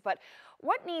ATVs, but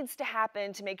what needs to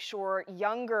happen to make sure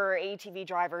younger ATV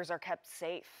drivers are kept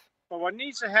safe? Well, what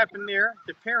needs to happen there,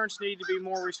 the parents need to be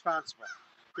more responsible.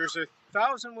 There's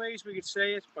 1,000 ways we could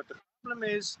say it, but the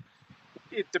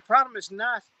problem is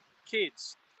not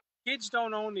kids. Kids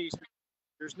don't own these.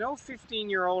 There's no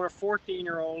 15-year-old or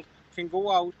 14-year-old can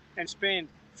go out and spend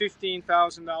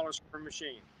 $15,000 per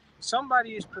machine.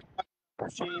 Somebody is providing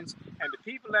machines, and the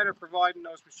people that are providing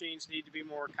those machines need to be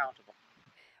more accountable.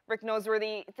 Rick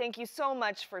Noseworthy, thank you so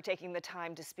much for taking the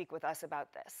time to speak with us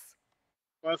about this.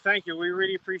 Well, thank you. We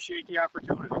really appreciate the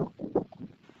opportunity.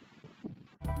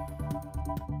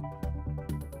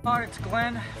 It's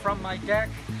Glenn from my deck.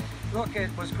 Look, it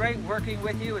was great working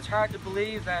with you. It's hard to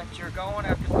believe that you're going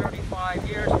after 35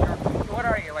 years. What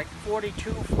are you, like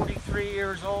 42, 43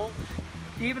 years old?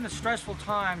 Even the stressful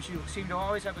times, you seem to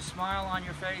always have a smile on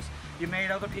your face. You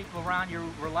made other people around you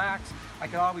relax. I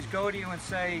could always go to you and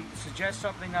suggest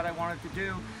something that I wanted to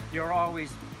do. You're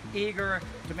always eager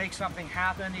to make something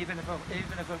happen, even if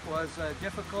it was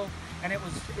difficult. And it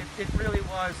really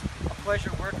was a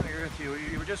pleasure working with you.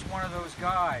 You were just one of those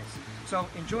guys. So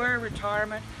enjoy your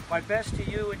retirement. My best to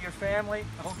you and your family.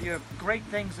 I hope you have great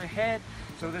things ahead.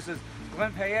 So this is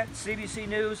Glenn Payette, CBC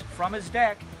News from his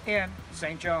deck in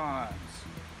St. John's.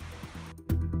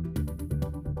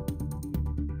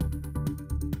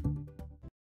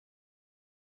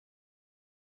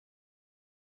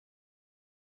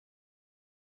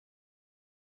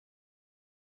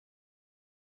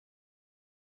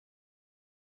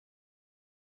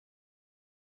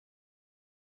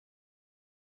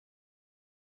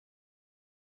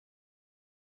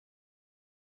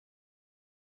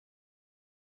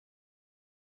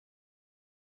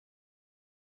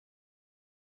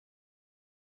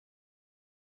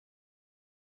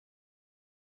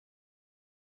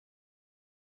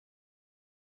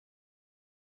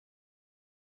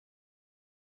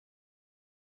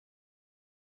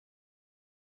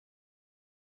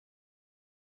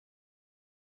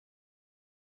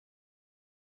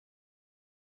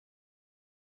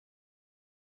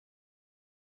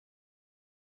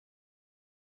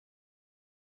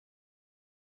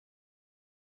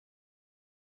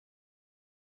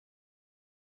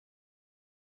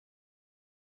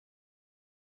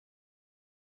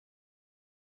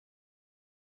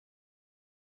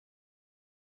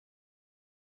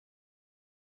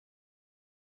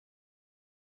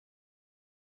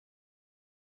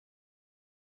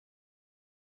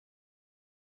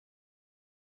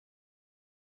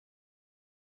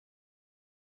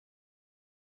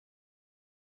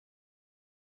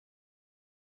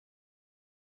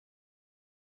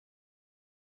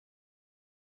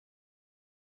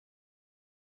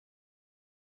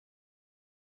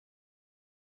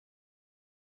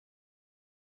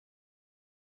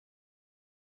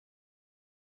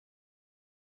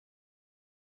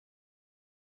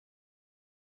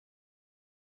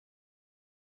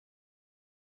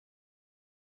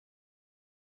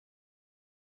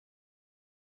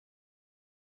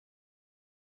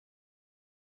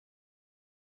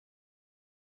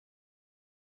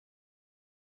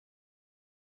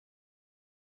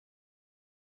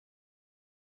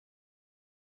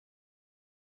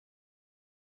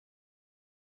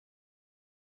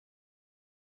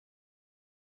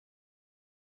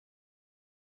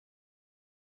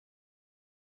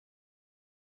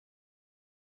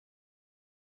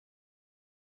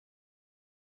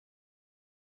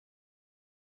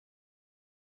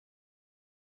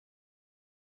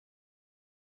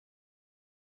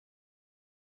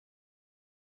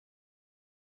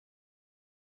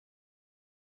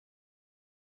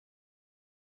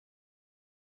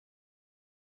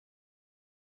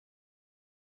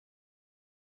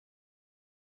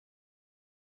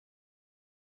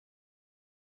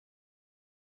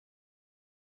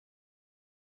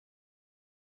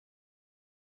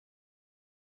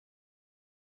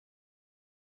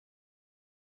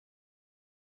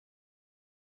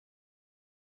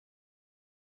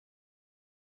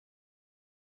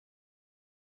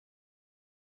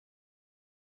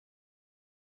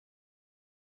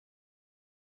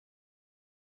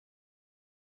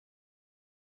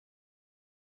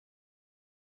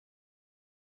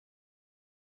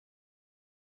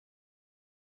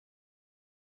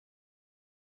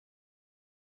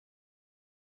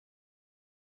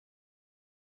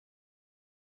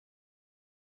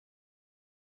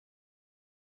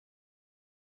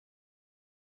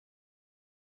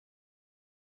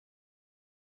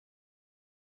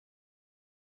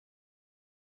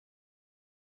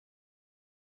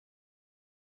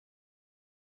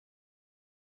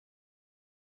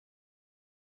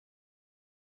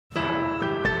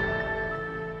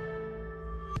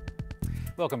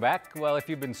 Welcome back. Well, if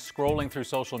you've been scrolling through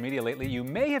social media lately, you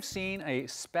may have seen a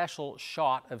special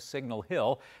shot of Signal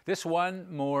Hill. This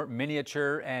one more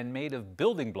miniature and made of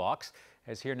building blocks.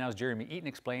 As Here Now's Jeremy Eaton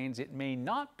explains, it may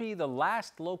not be the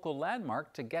last local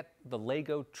landmark to get the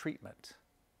Lego treatment.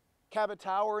 Cabot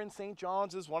Tower in St.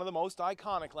 John's is one of the most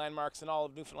iconic landmarks in all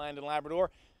of Newfoundland and Labrador.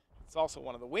 It's also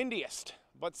one of the windiest.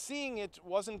 But seeing it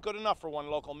wasn't good enough for one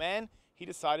local man. He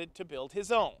decided to build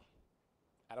his own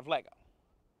out of Lego.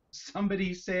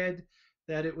 Somebody said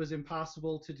that it was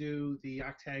impossible to do the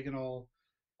octagonal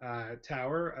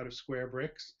tower out of square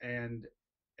bricks, and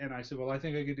I said, well, I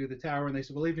think I could do the tower. And they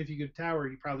said, well, even if you could tower,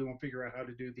 you probably won't figure out how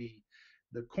to do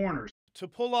the corners. To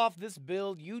pull off this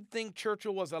build, you'd think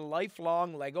Churchill was a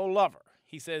lifelong Lego lover.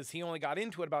 He says he only got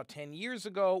into it about 10 years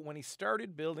ago when he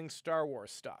started building Star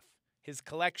Wars stuff. His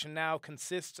collection now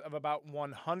consists of about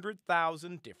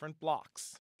 100,000 different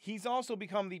blocks. He's also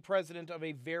become the president of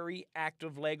a very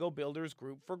active Lego builders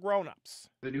group for grown-ups.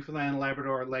 The Newfoundland and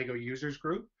Labrador Lego Users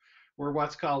Group. We're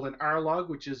what's called an RLUG,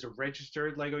 which is a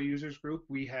registered Lego Users Group.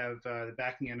 We have the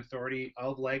backing and authority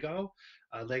of Lego.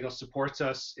 Lego supports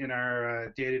us in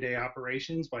our day-to-day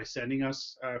operations by sending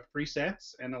us free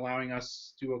sets and allowing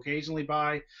us to occasionally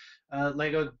buy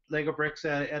Lego bricks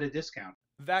at a discount.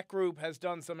 That group has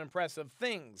done some impressive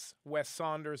things. Wes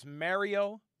Saunders'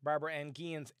 Mario, Barbara Ann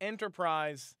Guillen's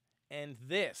Enterprise, and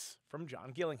this from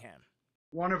John Gillingham.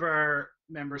 One of our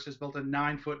members has built a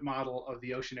 9-foot model of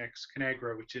the Ocean X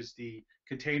Conagra, which is the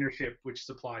container ship which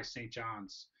supplies St.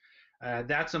 John's.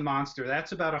 That's a monster.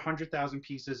 That's about 100,000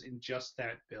 pieces in just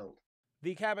that build.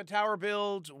 The Cabot Tower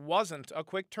build wasn't a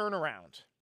quick turnaround.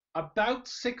 About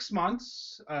 6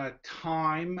 months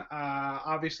time.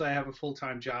 Obviously, I have a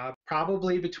full-time job,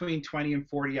 probably between 20 and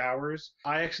 40 hours.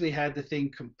 I actually had the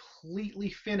thing completely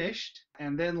finished.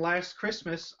 And then last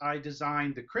Christmas, I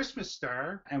designed the Christmas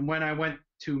star. And when I went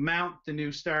to mount the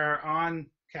new star on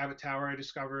Cabot Tower, I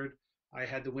discovered I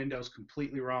had the windows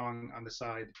completely wrong on the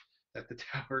side that the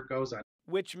tower goes on.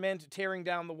 Which meant tearing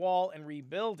down the wall and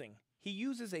rebuilding. He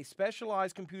uses a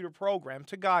specialized computer program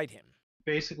to guide him.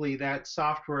 Basically, that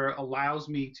software allows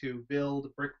me to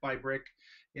build brick by brick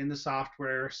in the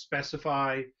software,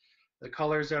 specify the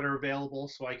colors that are available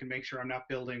so I can make sure I'm not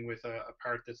building with a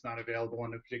part that's not available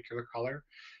in a particular color.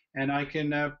 And I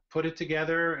can put it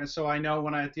together, and so I know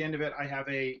when at the end of it I have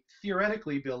a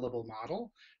theoretically buildable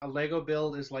model. A Lego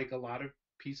build is like a lot of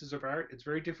pieces of art. It's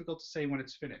very difficult to say when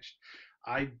it's finished.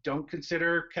 I don't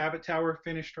consider Cabot Tower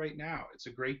finished right now. It's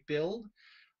a great build.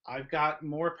 I've got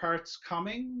more parts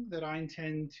coming that I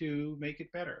intend to make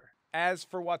it better. As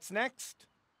for what's next?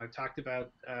 I've talked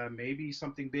about maybe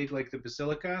something big like the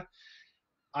Basilica.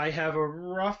 I have a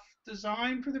rough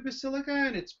design for the Basilica,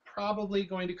 and it's probably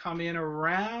going to come in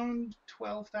around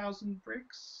 12,000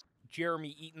 bricks.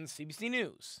 Jeremy Eaton, CBC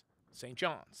News, St.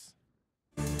 John's.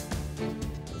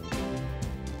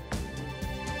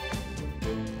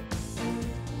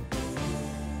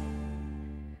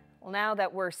 Well, now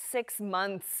that we're 6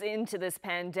 months into this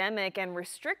pandemic and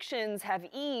restrictions have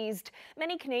eased,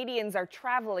 many Canadians are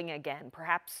traveling again,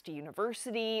 perhaps to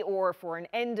university or for an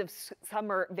end of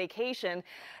summer vacation.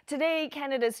 Today,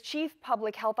 Canada's Chief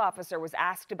Public Health Officer was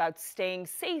asked about staying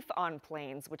safe on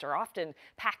planes, which are often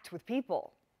packed with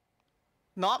people.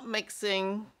 Not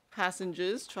mixing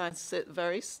passengers, try to sit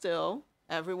very still,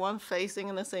 everyone facing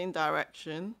in the same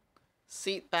direction,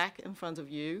 seat back in front of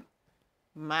you,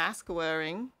 mask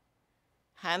wearing,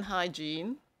 hand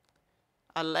hygiene,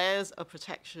 layers of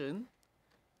protection.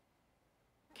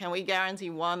 Can we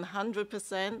guarantee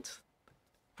 100%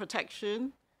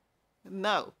 protection?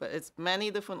 No, but it's many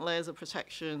different layers of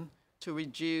protection to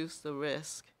reduce the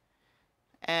risk.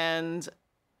 And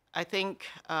I think,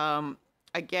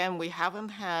 again, we haven't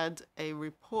had a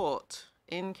report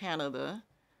in Canada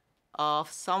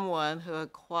of someone who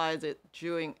acquired it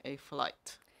during a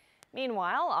flight.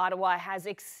 Meanwhile, Ottawa has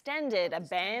extended a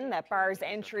ban that bars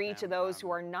entry to those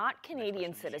who are not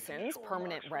Canadian citizens,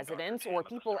 permanent residents, or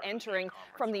people entering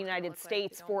from the United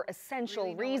States for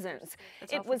essential reasons.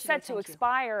 It was set to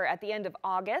expire at the end of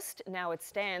August. Now it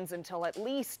stands until at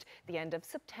least the end of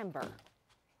September.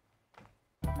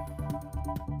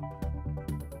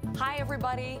 Hi,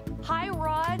 everybody. Hi,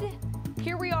 Rod.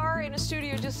 Here we are in a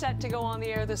studio just set to go on the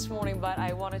air this morning, but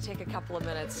I want to take a couple of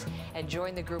minutes and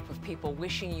join the group of people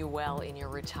wishing you well in your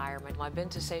retirement. I've been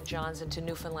to St. John's and to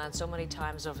Newfoundland so many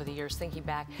times over the years, thinking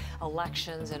back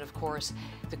elections and, of course,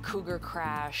 the Cougar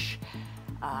crash,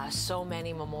 so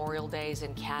many Memorial Days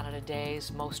and Canada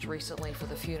Days, most recently for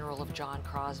the funeral of John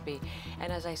Crosby.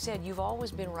 And as I said, you've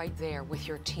always been right there with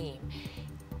your team.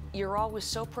 You're always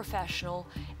so professional.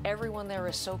 Everyone there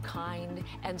is so kind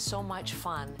and so much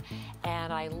fun.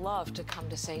 And I love to come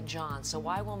to St. John, so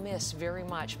I will miss very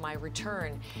much my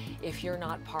return if you're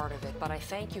not part of it. But I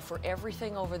thank you for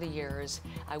everything over the years.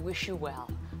 I wish you well.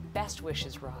 Best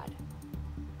wishes, Rod.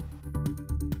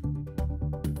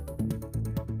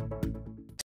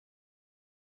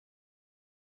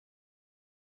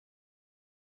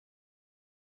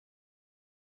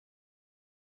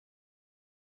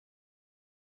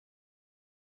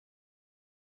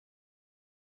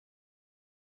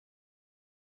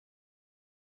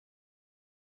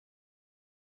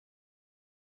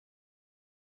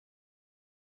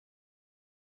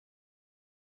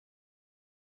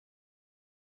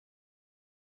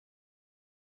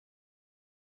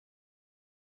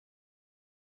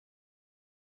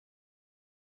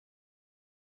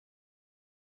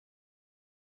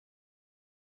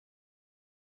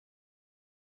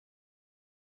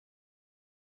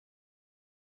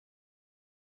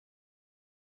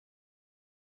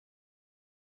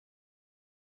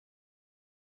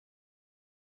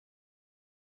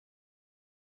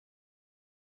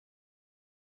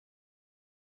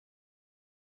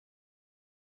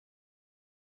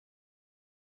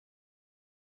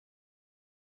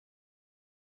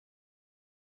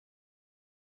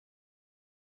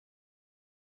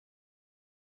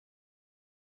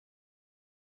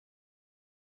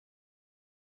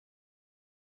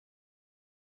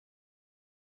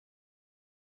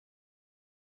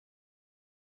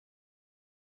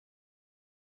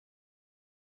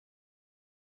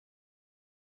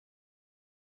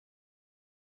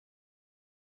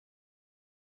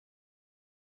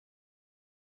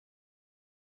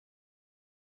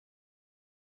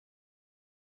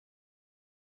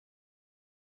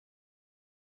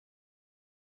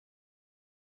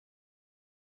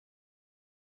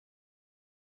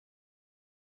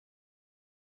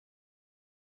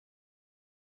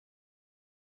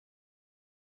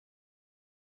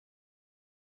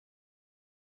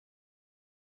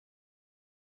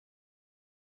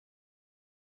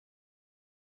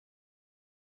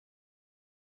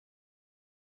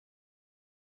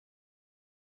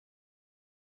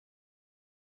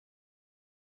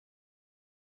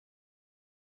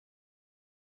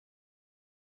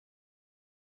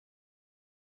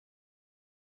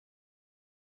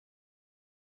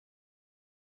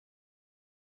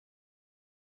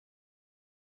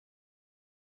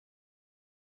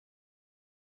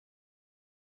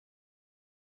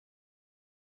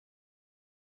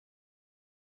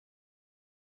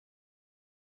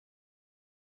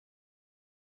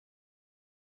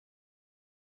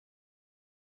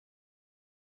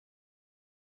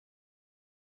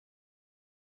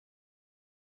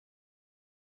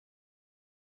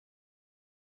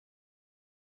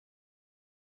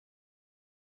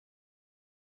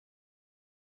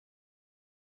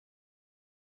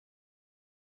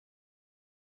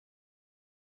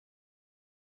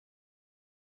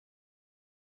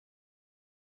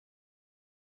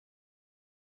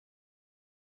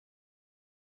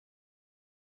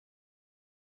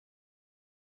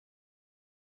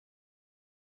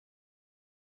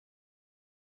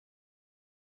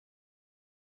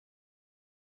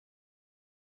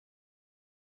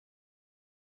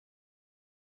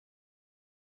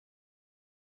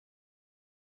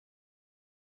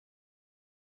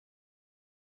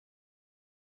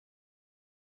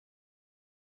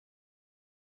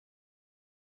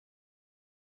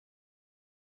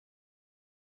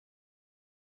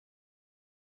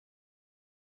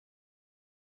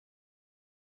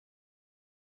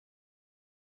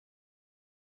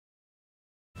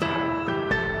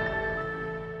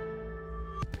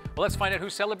 Well, let's find out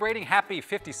who's celebrating. Happy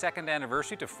 52nd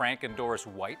anniversary to Frank and Doris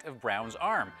White of Brown's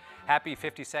Arm. Happy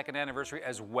 52nd anniversary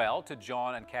as well to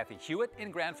John and Kathy Hewitt in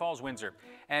Grand Falls, Windsor.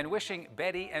 And wishing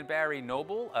Betty and Barry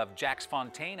Noble of Jacks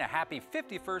Fontaine a happy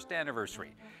 51st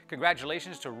anniversary.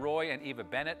 Congratulations to Roy and Eva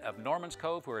Bennett of Norman's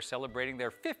Cove who are celebrating their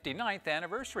 59th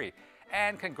anniversary.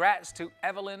 And congrats to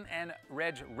Evelyn and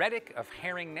Reg Reddick of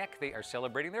Herring Neck. They are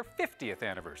celebrating their 50th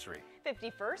anniversary.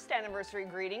 51st anniversary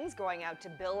greetings going out to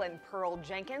Bill and Pearl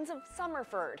Jenkins of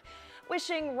Summerford.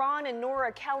 Wishing Ron and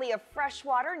Nora Kelly of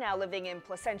Freshwater, now living in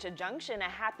Placentia Junction, a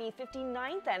happy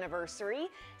 59th anniversary.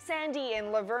 Sandy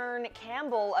and Laverne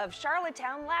Campbell of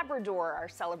Charlottetown, Labrador are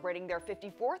celebrating their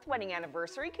 54th wedding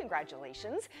anniversary.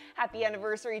 Congratulations. Happy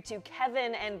anniversary to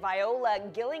Kevin and Viola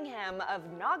Gillingham of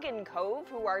Noggin Cove,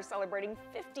 who are celebrating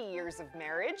 50 years of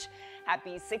marriage.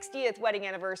 Happy 60th wedding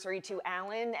anniversary to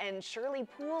Alan and Shirley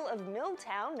Poole of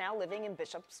Milltown, now living in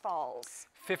Bishop's Falls.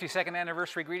 52nd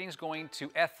anniversary greetings going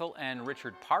to Ethel and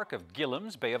Richard Park of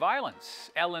Gillam's Bay of Islands.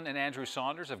 Ellen and Andrew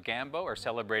Saunders of Gambo are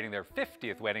celebrating their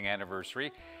 50th wedding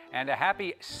anniversary. And a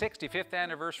happy 65th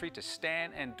anniversary to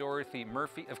Stan and Dorothy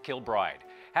Murphy of Kilbride.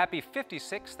 Happy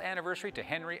 56th anniversary to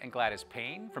Henry and Gladys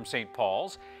Payne from St.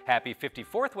 Paul's. Happy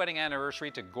 54th wedding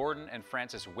anniversary to Gordon and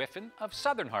Frances Whiffen of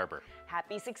Southern Harbour.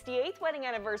 Happy 68th wedding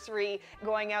anniversary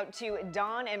going out to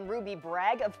Don and Ruby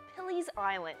Bragg of Pilley's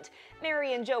Island.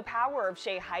 Mary and Joe Power of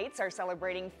Shea Heights are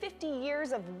celebrating 50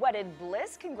 years of wedded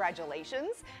bliss.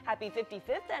 Congratulations. Happy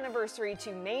 55th anniversary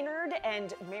to Maynard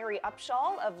and Mary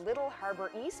Upshaw of Little Harbour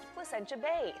East, Placentia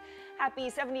Bay. Happy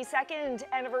 72nd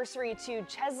anniversary to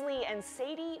Chesley and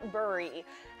Sadie Burry.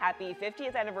 Happy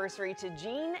 50th anniversary to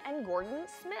Jean and Gordon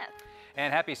Smith.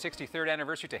 And happy 63rd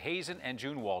anniversary to Hazen and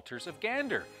June Walters of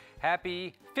Gander.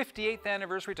 Happy 58th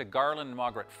anniversary to Garland and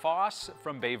Margaret Foss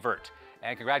from Bay Verte.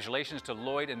 And congratulations to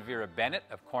Lloyd and Vera Bennett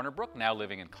of Corner Brook, now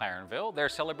living in Clarenville. They're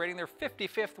celebrating their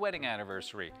 55th wedding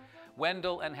anniversary.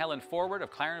 Wendell and Helen Forward of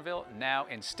Clarenville, now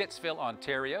in Stittsville,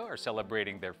 Ontario, are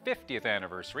celebrating their 50th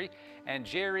anniversary. And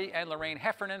Jerry and Lorraine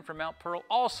Heffernan from Mount Pearl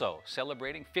also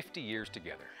celebrating 50 years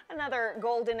together. Another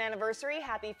golden anniversary.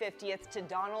 Happy 50th to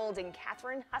Donald and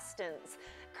Catherine Hustons.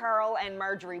 Carl and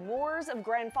Marjorie Moores of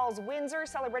Grand Falls, Windsor,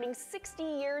 celebrating 60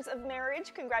 years of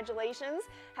marriage. Congratulations.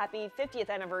 Happy 50th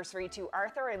anniversary to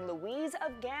Arthur and Louise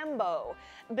of Gambo.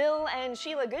 Bill and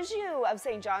Sheila Gujou of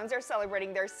St. John's are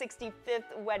celebrating their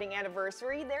 65th wedding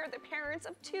anniversary. They're the parents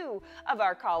of two of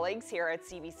our colleagues here at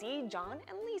CBC, John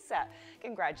and Lisa.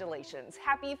 Congratulations.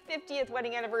 Happy 50th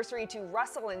wedding anniversary to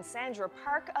Russell and Sandra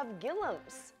Park of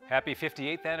Gillam's. Happy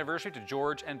 58th anniversary to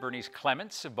George and Bernice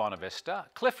Clements of Bonavista.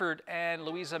 Clifford and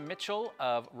Louisa Mitchell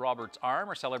of Roberts Arm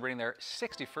are celebrating their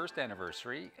 61st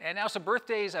anniversary. And now some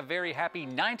birthdays. A very happy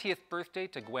 90th birthday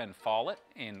to Gwen Follett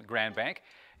in Grand Bank.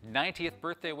 90th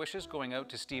birthday wishes going out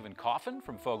to Stephen Coffin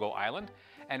from Fogo Island.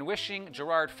 And wishing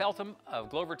Gerard Feltham of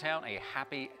Glovertown a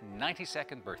happy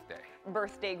 92nd birthday.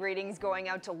 Birthday greetings going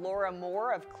out to Laura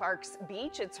Moore of Clark's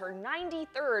Beach. It's her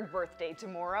 93rd birthday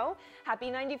tomorrow. Happy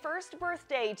 91st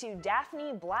birthday to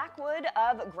Daphne Blackwood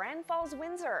of Grand Falls,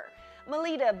 Windsor.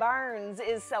 Melita Barnes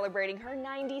is celebrating her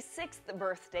 96th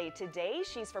birthday today.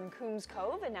 She's from Coombs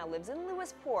Cove and now lives in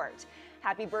Lewisport.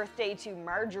 Happy birthday to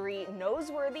Marjorie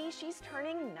Noseworthy. She's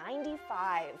turning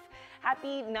 95.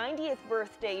 Happy 90th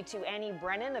birthday to Annie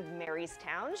Brennan of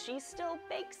Marystown. She still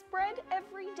bakes bread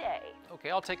every day.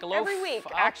 Okay, I'll take a loaf. Every week,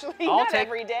 actually, not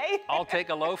every day. I'll take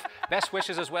a loaf. Best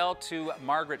wishes as well to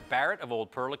Margaret Barrett of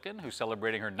Old Perlican, who's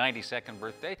celebrating her 92nd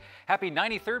birthday. Happy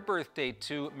 93rd birthday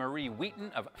to Marie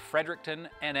Wheaton of Fredericton,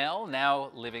 NL, now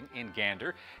living in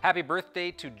Gander. Happy birthday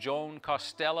to Joan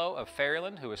Costello of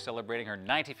Fairland, who is celebrating her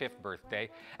 95th birthday.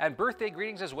 And birthday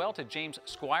greetings as well to James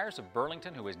Squires of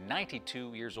Burlington, who is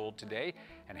 92 years old today.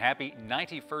 And happy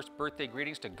 91st birthday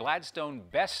greetings to Gladstone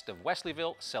Best of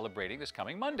Wesleyville, celebrating this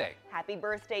coming Monday. Happy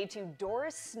birthday to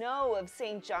Doris Snow of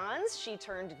St. John's. She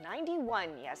turned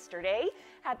 91 yesterday.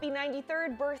 Happy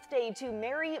 93rd birthday to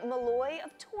Mary Malloy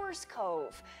of Tours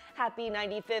Cove. Happy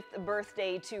 95th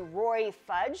birthday to Roy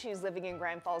Fudge, who's living in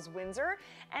Grand Falls, Windsor,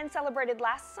 and celebrated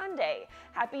last Sunday.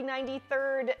 Happy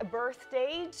 93rd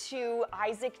birthday to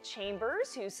Isaac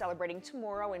Chambers, who's celebrating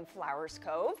tomorrow in Flowers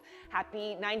Cove.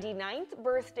 Happy 99th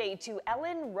birthday to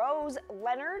Ellen Rose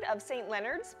Leonard of St.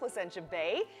 Leonard's, Placentia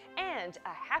Bay. And a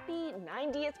happy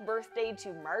 90th birthday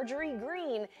to Marjorie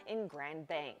Green in Grand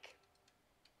Bank.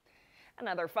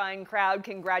 Another fine crowd.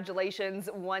 Congratulations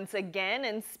once again.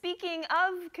 And speaking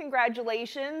of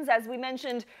congratulations, as we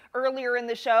mentioned earlier in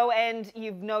the show, and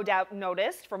you've no doubt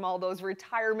noticed from all those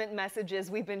retirement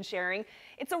messages we've been sharing,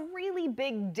 it's a really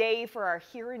big day for our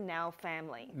Here and Now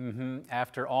family.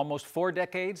 After almost 4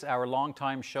 decades, our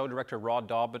longtime show director Rod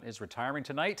Dobbin is retiring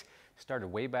tonight. Started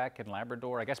way back in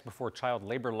Labrador, I guess before child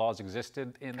labor laws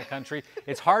existed in the country.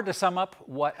 It's hard to sum up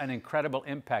what an incredible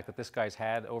impact that this guy's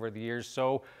had over the years.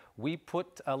 So we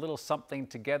put a little something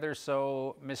together.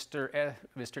 So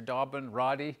Mr. Dobbin,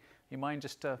 Roddy, you mind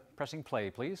just pressing play,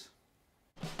 please?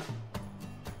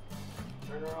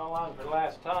 Turn her all on for the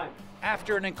last time.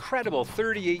 After an incredible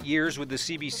 38 years with the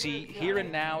CBC, Here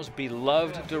and Now's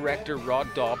beloved director Rod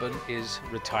Dobbin is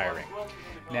retiring.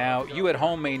 Now, you at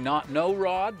home may not know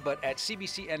Rod, but at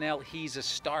CBC NL, he's a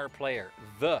star player,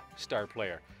 the star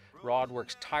player. Rod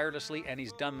works tirelessly, and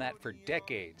he's done that for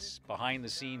decades, behind the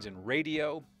scenes in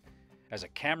radio, as a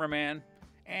cameraman,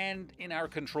 and in our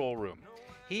control room.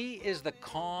 He is the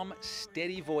calm,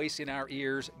 steady voice in our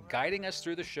ears, guiding us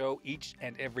through the show each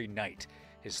and every night.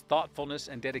 His thoughtfulness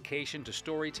and dedication to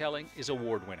storytelling is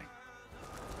award-winning.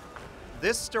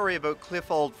 This story about Cliff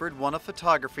Oldford won a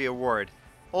photography award.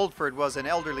 Oldford was an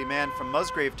elderly man from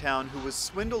Musgrave Town who was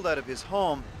swindled out of his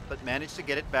home but managed to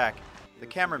get it back. The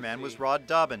cameraman was Rod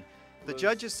Dobbin. The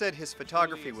judges said his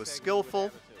photography was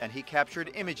skillful and he captured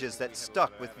images that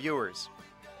stuck with viewers.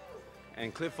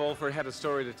 And Cliff Oldford had a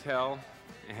story to tell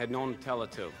and had no one to tell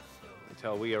it to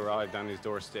until we arrived on his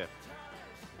doorstep.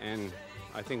 And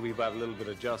I think we've got a little bit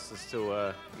of justice to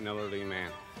an elderly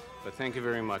man. But thank you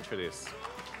very much for this.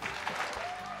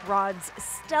 Rod's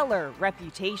stellar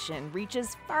reputation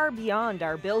reaches far beyond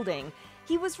our building.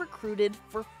 He was recruited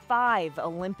for 5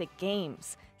 Olympic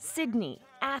Games: Sydney,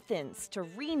 Athens,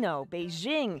 Torino,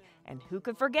 Beijing, and who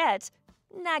could forget,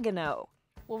 Nagano.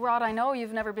 Well, Rod, I know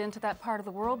you've never been to that part of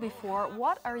the world before.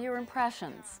 What are your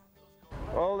impressions?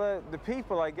 Well, the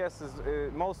people, I guess, is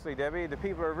mostly, Debbie, the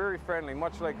people are very friendly,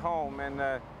 much like home, and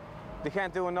they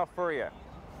can't do enough for you.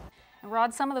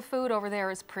 Rod, some of the food over there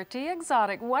is pretty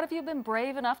exotic. What have you been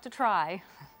brave enough to try?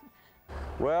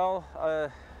 Well,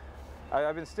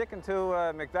 I've been sticking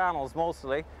to McDonald's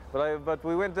mostly, but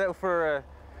we went out for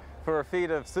a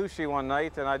feed of sushi one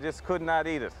night, and I just could not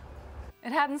eat it.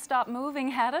 It hadn't stopped moving,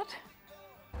 had it?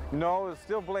 No, it's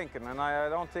still blinking, and I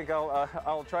don't think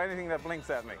I'll try anything that blinks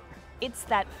at me. It's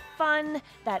that fun,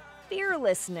 that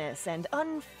fearlessness, and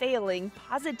unfailing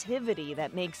positivity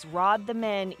that makes Rod the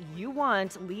man you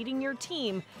want leading your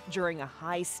team during a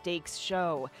high-stakes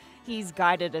show. He's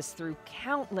guided us through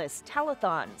countless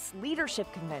telethons,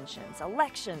 leadership conventions,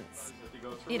 elections.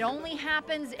 It only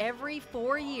happens every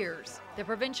 4 years. The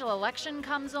provincial election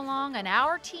comes along and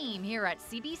our team here at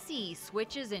CBC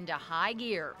switches into high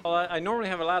gear. Well, I normally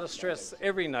have a lot of stress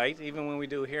every night, even when we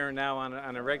do here and now on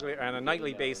a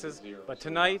nightly basis. But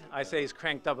tonight, I say it's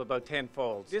cranked up about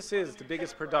tenfold. This is the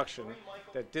biggest production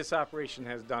that this operation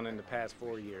has done in the past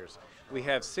 4 years. We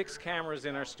have 6 cameras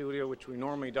in our studio, which we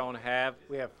normally don't have.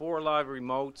 We have 4 live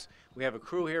remotes. We have a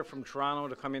crew here from Toronto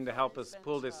to come in to help us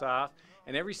pull this off.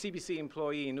 And every CBC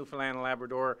employee in Newfoundland and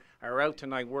Labrador are out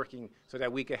tonight working so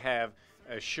that we could have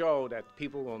a show that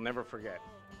people will never forget.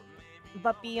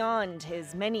 But beyond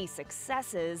his many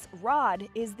successes, Rod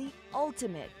is the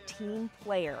ultimate team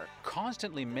player.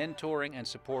 Constantly mentoring and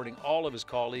supporting all of his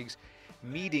colleagues,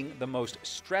 meeting the most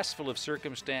stressful of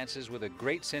circumstances with a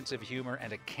great sense of humor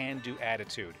and a can-do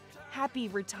attitude. Happy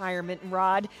retirement,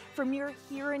 Rod, from your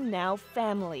here and now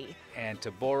family. And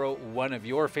to borrow one of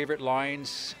your favorite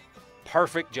lines,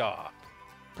 perfect job.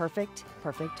 Perfect,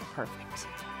 perfect, perfect.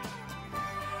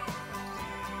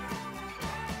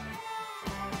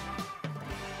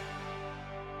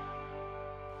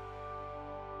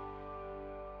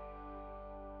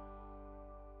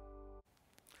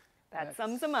 That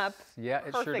sums him up. Yeah,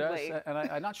 it perfectly. Sure does. And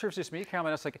I'm not sure if it's just me,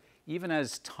 Caroline. It's like even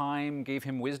as time gave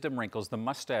him wisdom wrinkles, the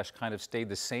mustache kind of stayed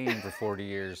the same for 40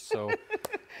 years. So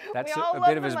that's a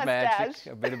bit of his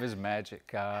magic. A bit of his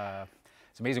magic.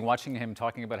 It's amazing watching him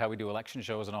talking about how we do election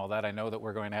shows and all that. I know that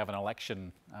we're going to have an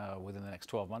election within the next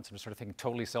 12 months. I'm just sort of thinking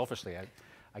totally selfishly.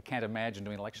 I can't imagine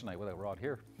doing election night without Rod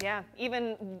here. Yeah,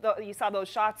 even though you saw those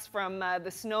shots from the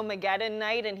Snowmageddon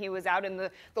night, and he was out in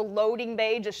the loading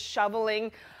bay just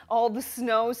shoveling all the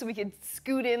snow so we could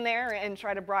scoot in there and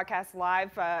try to broadcast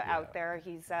live out there.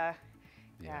 He's now,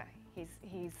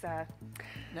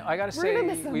 I got to say,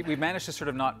 we managed to sort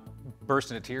of not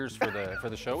burst into tears for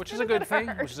the show, which is a good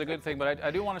thing. But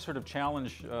I do want to sort of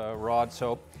challenge Rod.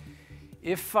 So,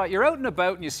 if you're out and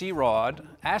about and you see Rod,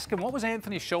 ask him what was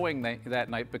Anthony showing that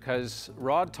night, because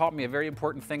Rod taught me a very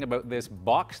important thing about this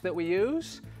box that we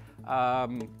use. Is that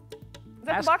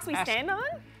the box we stand on?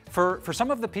 For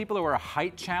some of the people who are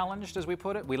height challenged, as we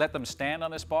put it, we let them stand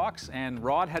on this box, and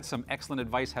Rod had some excellent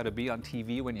advice how to be on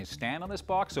TV when you stand on this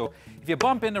box. So if you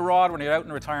bump into Rod when you're out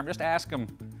in retirement, just ask him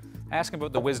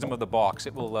about the wisdom of the box.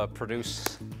 It will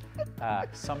produce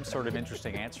some sort of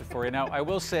interesting answer for you. Now, I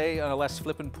will say, on a less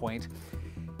flippant point,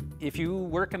 if you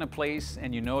work in a place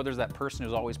and you know there's that person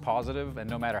who's always positive, and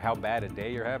no matter how bad a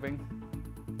day you're having,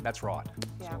 that's Rod.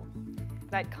 Yeah.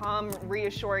 That calm,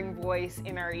 reassuring voice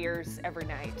in our ears every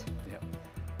night. Yeah.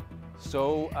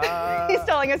 So he's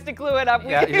telling us to clue it up.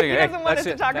 Yeah, he doesn't want us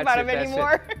to talk about him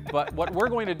anymore. But what we're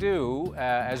going to do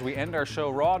as we end our show,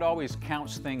 Rod always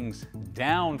counts things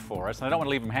down for us, and I don't want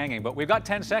to leave him hanging, but we've got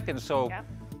 10 seconds, so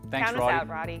thanks, Count us out,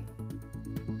 Roddy.